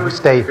happy to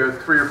stay. 3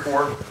 or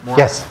 4 more.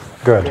 Yes,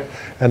 good.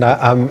 And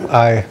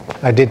I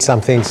did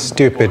something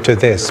stupid to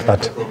this,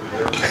 but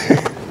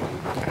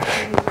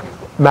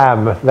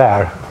ma'am,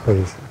 there,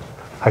 please.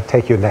 I'll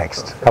take you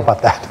next. How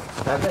about that?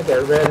 I think I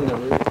read in a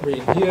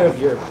review of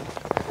your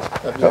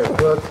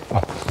book.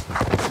 Am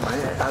I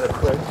out of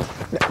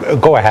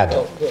print? Go ahead.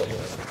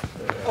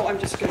 Oh, I'm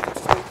just going to.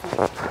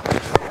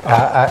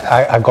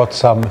 I got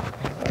some.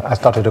 I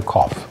started to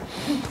cough.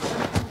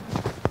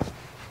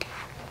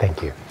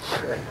 Thank you.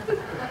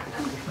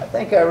 I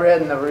think I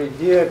read in a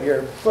review of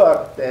your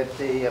book that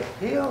the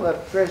appeal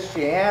of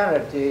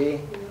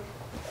Christianity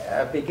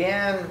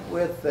began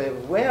with the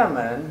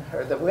women,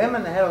 or the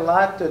women had a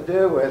lot to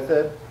do with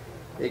it,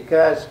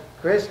 because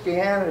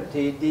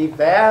Christianity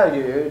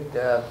devalued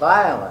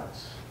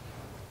violence.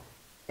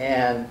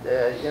 And,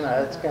 you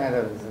know, it's kind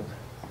of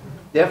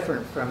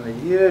different from the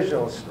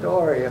usual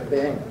story of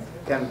being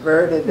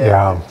converted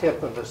at the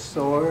tip of a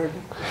sword.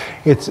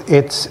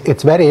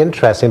 It's very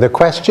interesting. The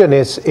question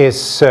is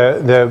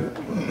the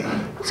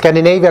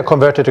Scandinavia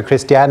converted to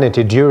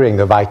Christianity during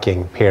the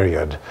Viking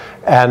period,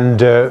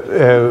 and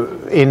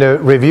in a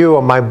review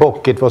of my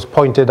book it was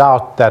pointed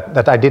out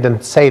that I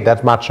didn't say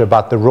that much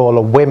about the role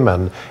of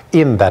women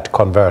in that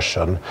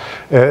conversion.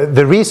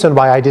 The reason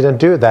why I didn't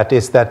do that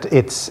is that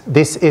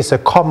this is a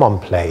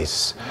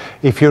commonplace.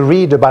 If you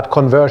read about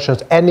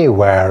conversions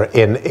anywhere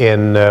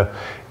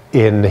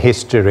in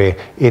history,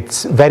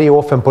 it's very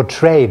often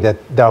portrayed that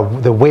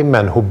the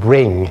women who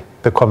bring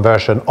the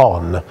conversion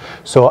on.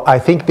 So I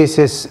think this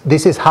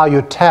is how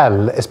you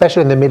tell,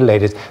 especially in the Middle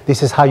Ages,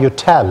 this is how you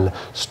tell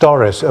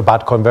stories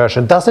about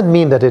conversion. Doesn't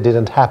mean that it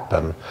didn't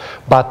happen,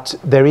 but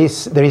there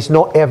is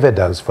no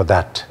evidence for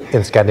that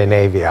in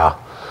Scandinavia.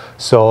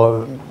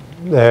 So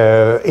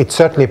it's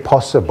certainly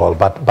possible,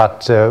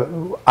 but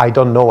I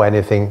don't know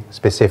anything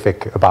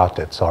specific about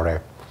it.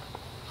 Sorry.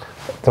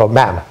 So,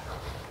 ma'am.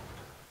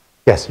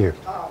 Yes, you.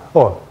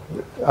 Oh,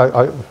 Yeah, I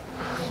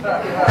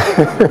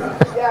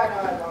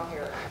know I'm wrong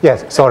here.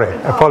 Yes, sorry.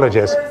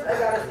 Apologies. First, I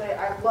gotta say,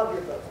 I love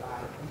your bow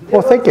tie.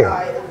 Well, thank you. Bow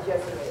tie is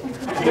just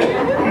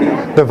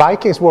amazing. The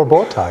Vikings wore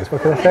bow ties.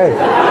 What can I say?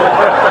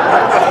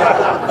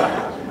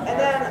 And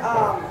then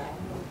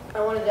I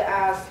wanted to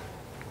ask,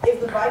 if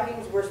the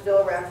Vikings were still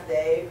around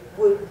today,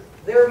 would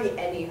there be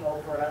any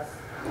hope for us?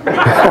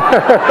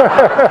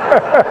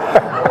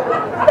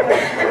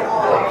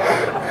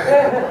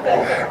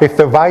 If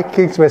the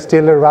Vikings were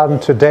still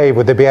around today,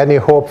 would there be any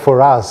hope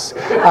for us?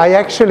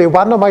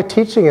 One of my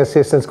teaching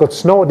assistants got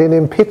snowed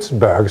in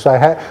Pittsburgh, so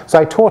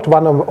I taught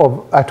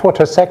I taught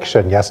her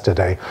section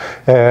yesterday,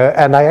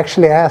 and I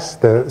actually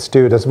asked the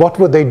students what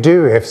would they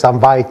do if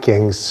some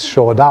Vikings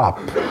showed up,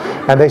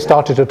 and they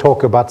started to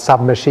talk about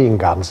submachine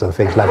guns and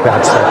things like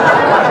that.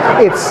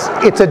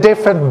 So it's a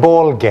different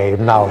ball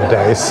game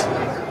nowadays.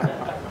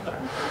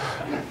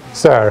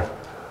 Sir.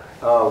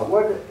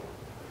 What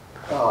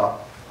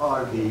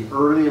are the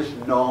earliest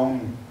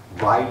known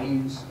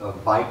writings of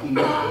Vikings?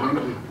 When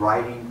did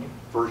writing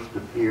first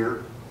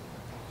appear?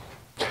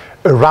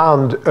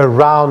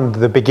 Around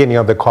the beginning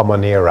of the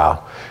Common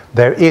Era.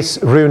 There is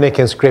runic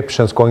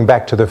inscriptions going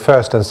back to the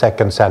 1st and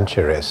 2nd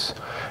centuries.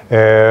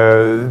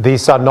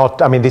 These are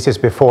not, I mean, this is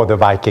before the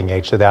Viking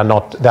Age, so they are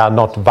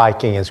not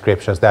Viking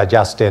inscriptions, they are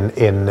just in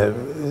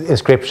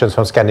inscriptions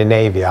from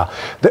Scandinavia.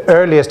 The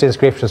earliest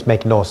inscriptions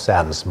make no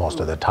sense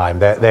most of the time.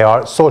 They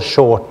are so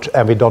short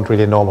and we don't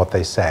really know what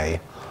they say.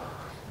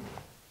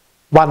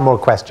 One more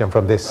question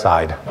from this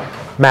side.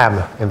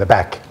 Ma'am, in the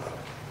back.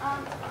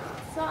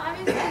 So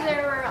obviously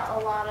there were a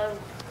lot of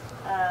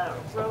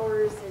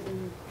rowers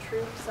and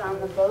troops on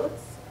the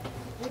boats.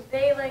 Would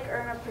they like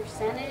earn a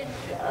percentage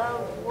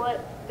of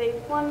what they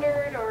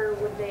plundered, or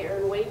would they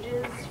earn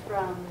wages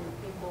from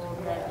people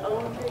that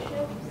owned the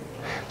ships?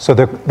 So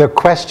the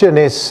question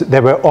is,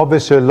 there were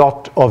obviously a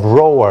lot of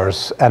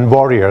rowers and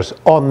warriors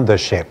on the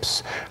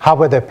ships. How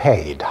were they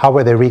paid? How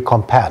were they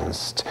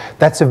recompensed?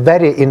 That's a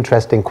very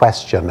interesting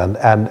question,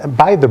 and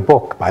buy the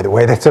book, by the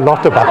way, there's a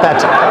lot about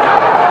that.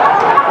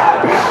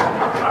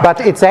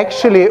 But it's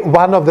actually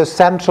one of the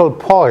central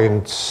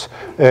points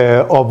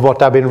of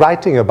what I've been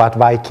writing about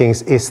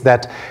Vikings is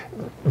that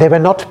they were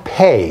not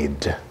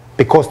paid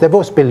because they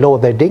was below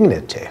their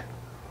dignity.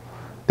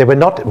 They were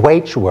not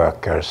wage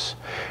workers.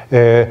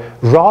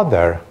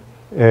 Rather,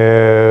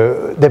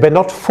 they were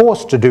not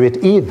forced to do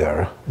it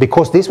either,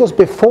 because this was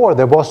before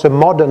there was a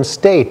modern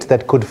state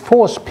that could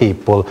force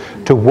people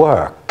to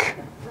work.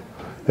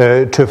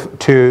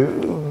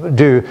 To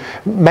do.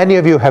 Many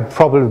of you have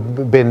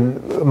probably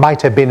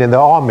might have been in the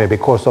army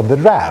because of the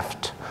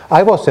draft.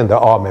 I was in the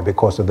army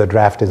because of the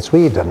draft in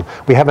Sweden.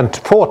 We haven't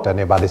fought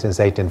anybody since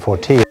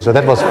 1814, so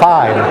that was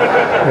fine.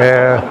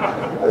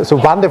 It's a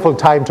wonderful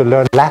time to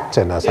learn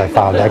Latin, as I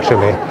found,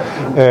 actually.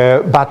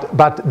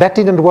 But that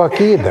didn't work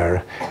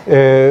either.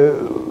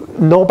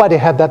 Nobody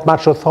had that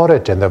much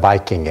authority in the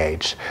Viking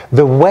Age.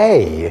 The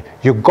way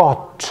you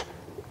got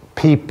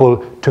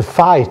people to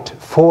fight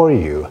for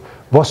you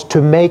was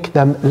to make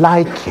them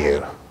like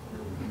you.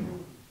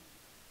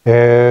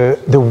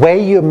 The way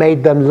you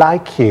made them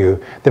like you,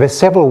 there were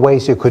several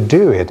ways you could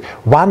do it.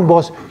 One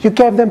was you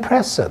gave them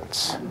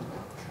presents.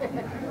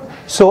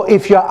 So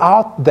if you're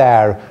out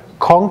there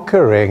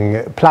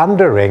conquering,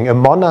 plundering a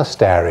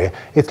monastery,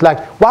 it's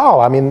like,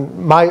 wow, I mean,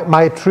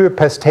 my troop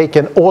has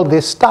taken all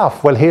this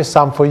stuff. Well, here's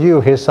some for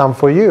you, here's some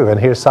for you, and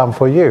here's some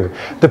for you.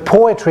 The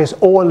poetry is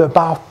all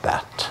about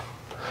that.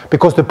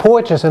 Because the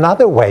poetry is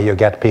another way you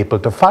get people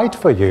to fight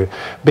for you,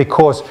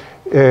 because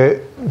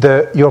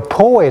your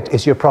poet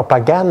is your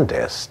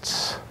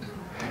propagandist.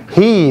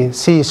 He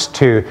sees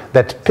to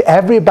that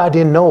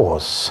everybody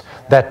knows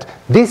that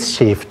this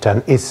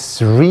chieftain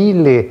is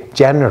really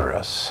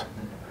generous.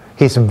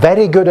 He's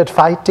very good at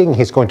fighting,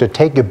 he's going to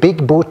take a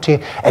big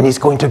booty, and he's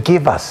going to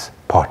give us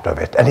part of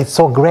it. And it's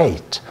so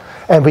great.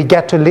 And we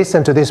get to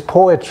listen to this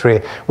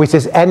poetry, which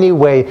is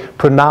anyway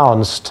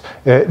pronounced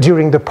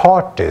during the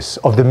parties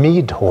of the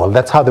mead hall.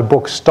 That's how the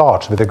book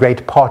starts, with the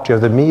great party of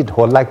the mead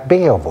hall, like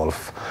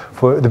Beowulf,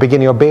 for the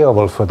beginning of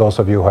Beowulf, for those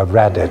of you who have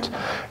read it.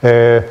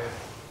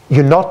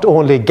 You not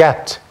only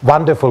get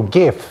wonderful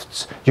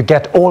gifts, you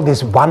get all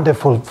this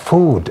wonderful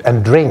food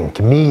and drink,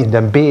 mead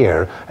and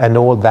beer and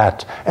all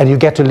that. And you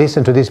get to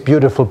listen to this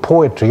beautiful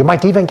poetry. You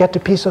might even get a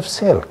piece of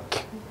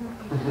silk.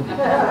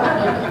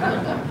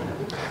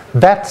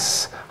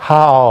 That's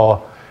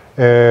how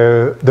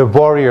the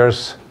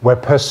warriors were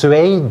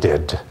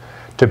persuaded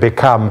to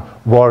become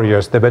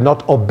warriors. They were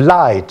not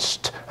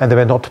obliged and they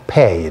were not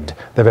paid.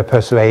 They were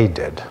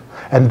persuaded.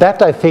 And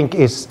that, I think,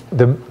 is,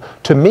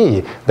 to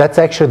me, that's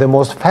actually the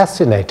most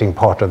fascinating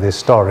part of this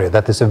story,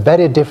 that it's a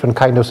very different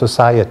kind of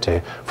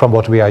society from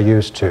what we are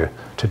used to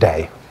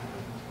today.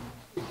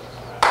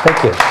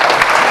 Thank you.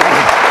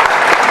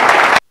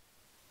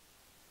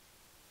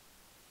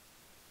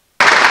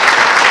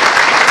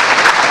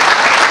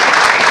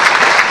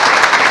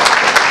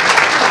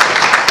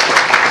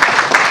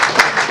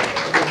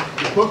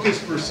 The book is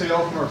for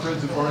sale from our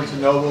friends at Barnes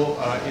 &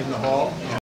 Noble in the hall.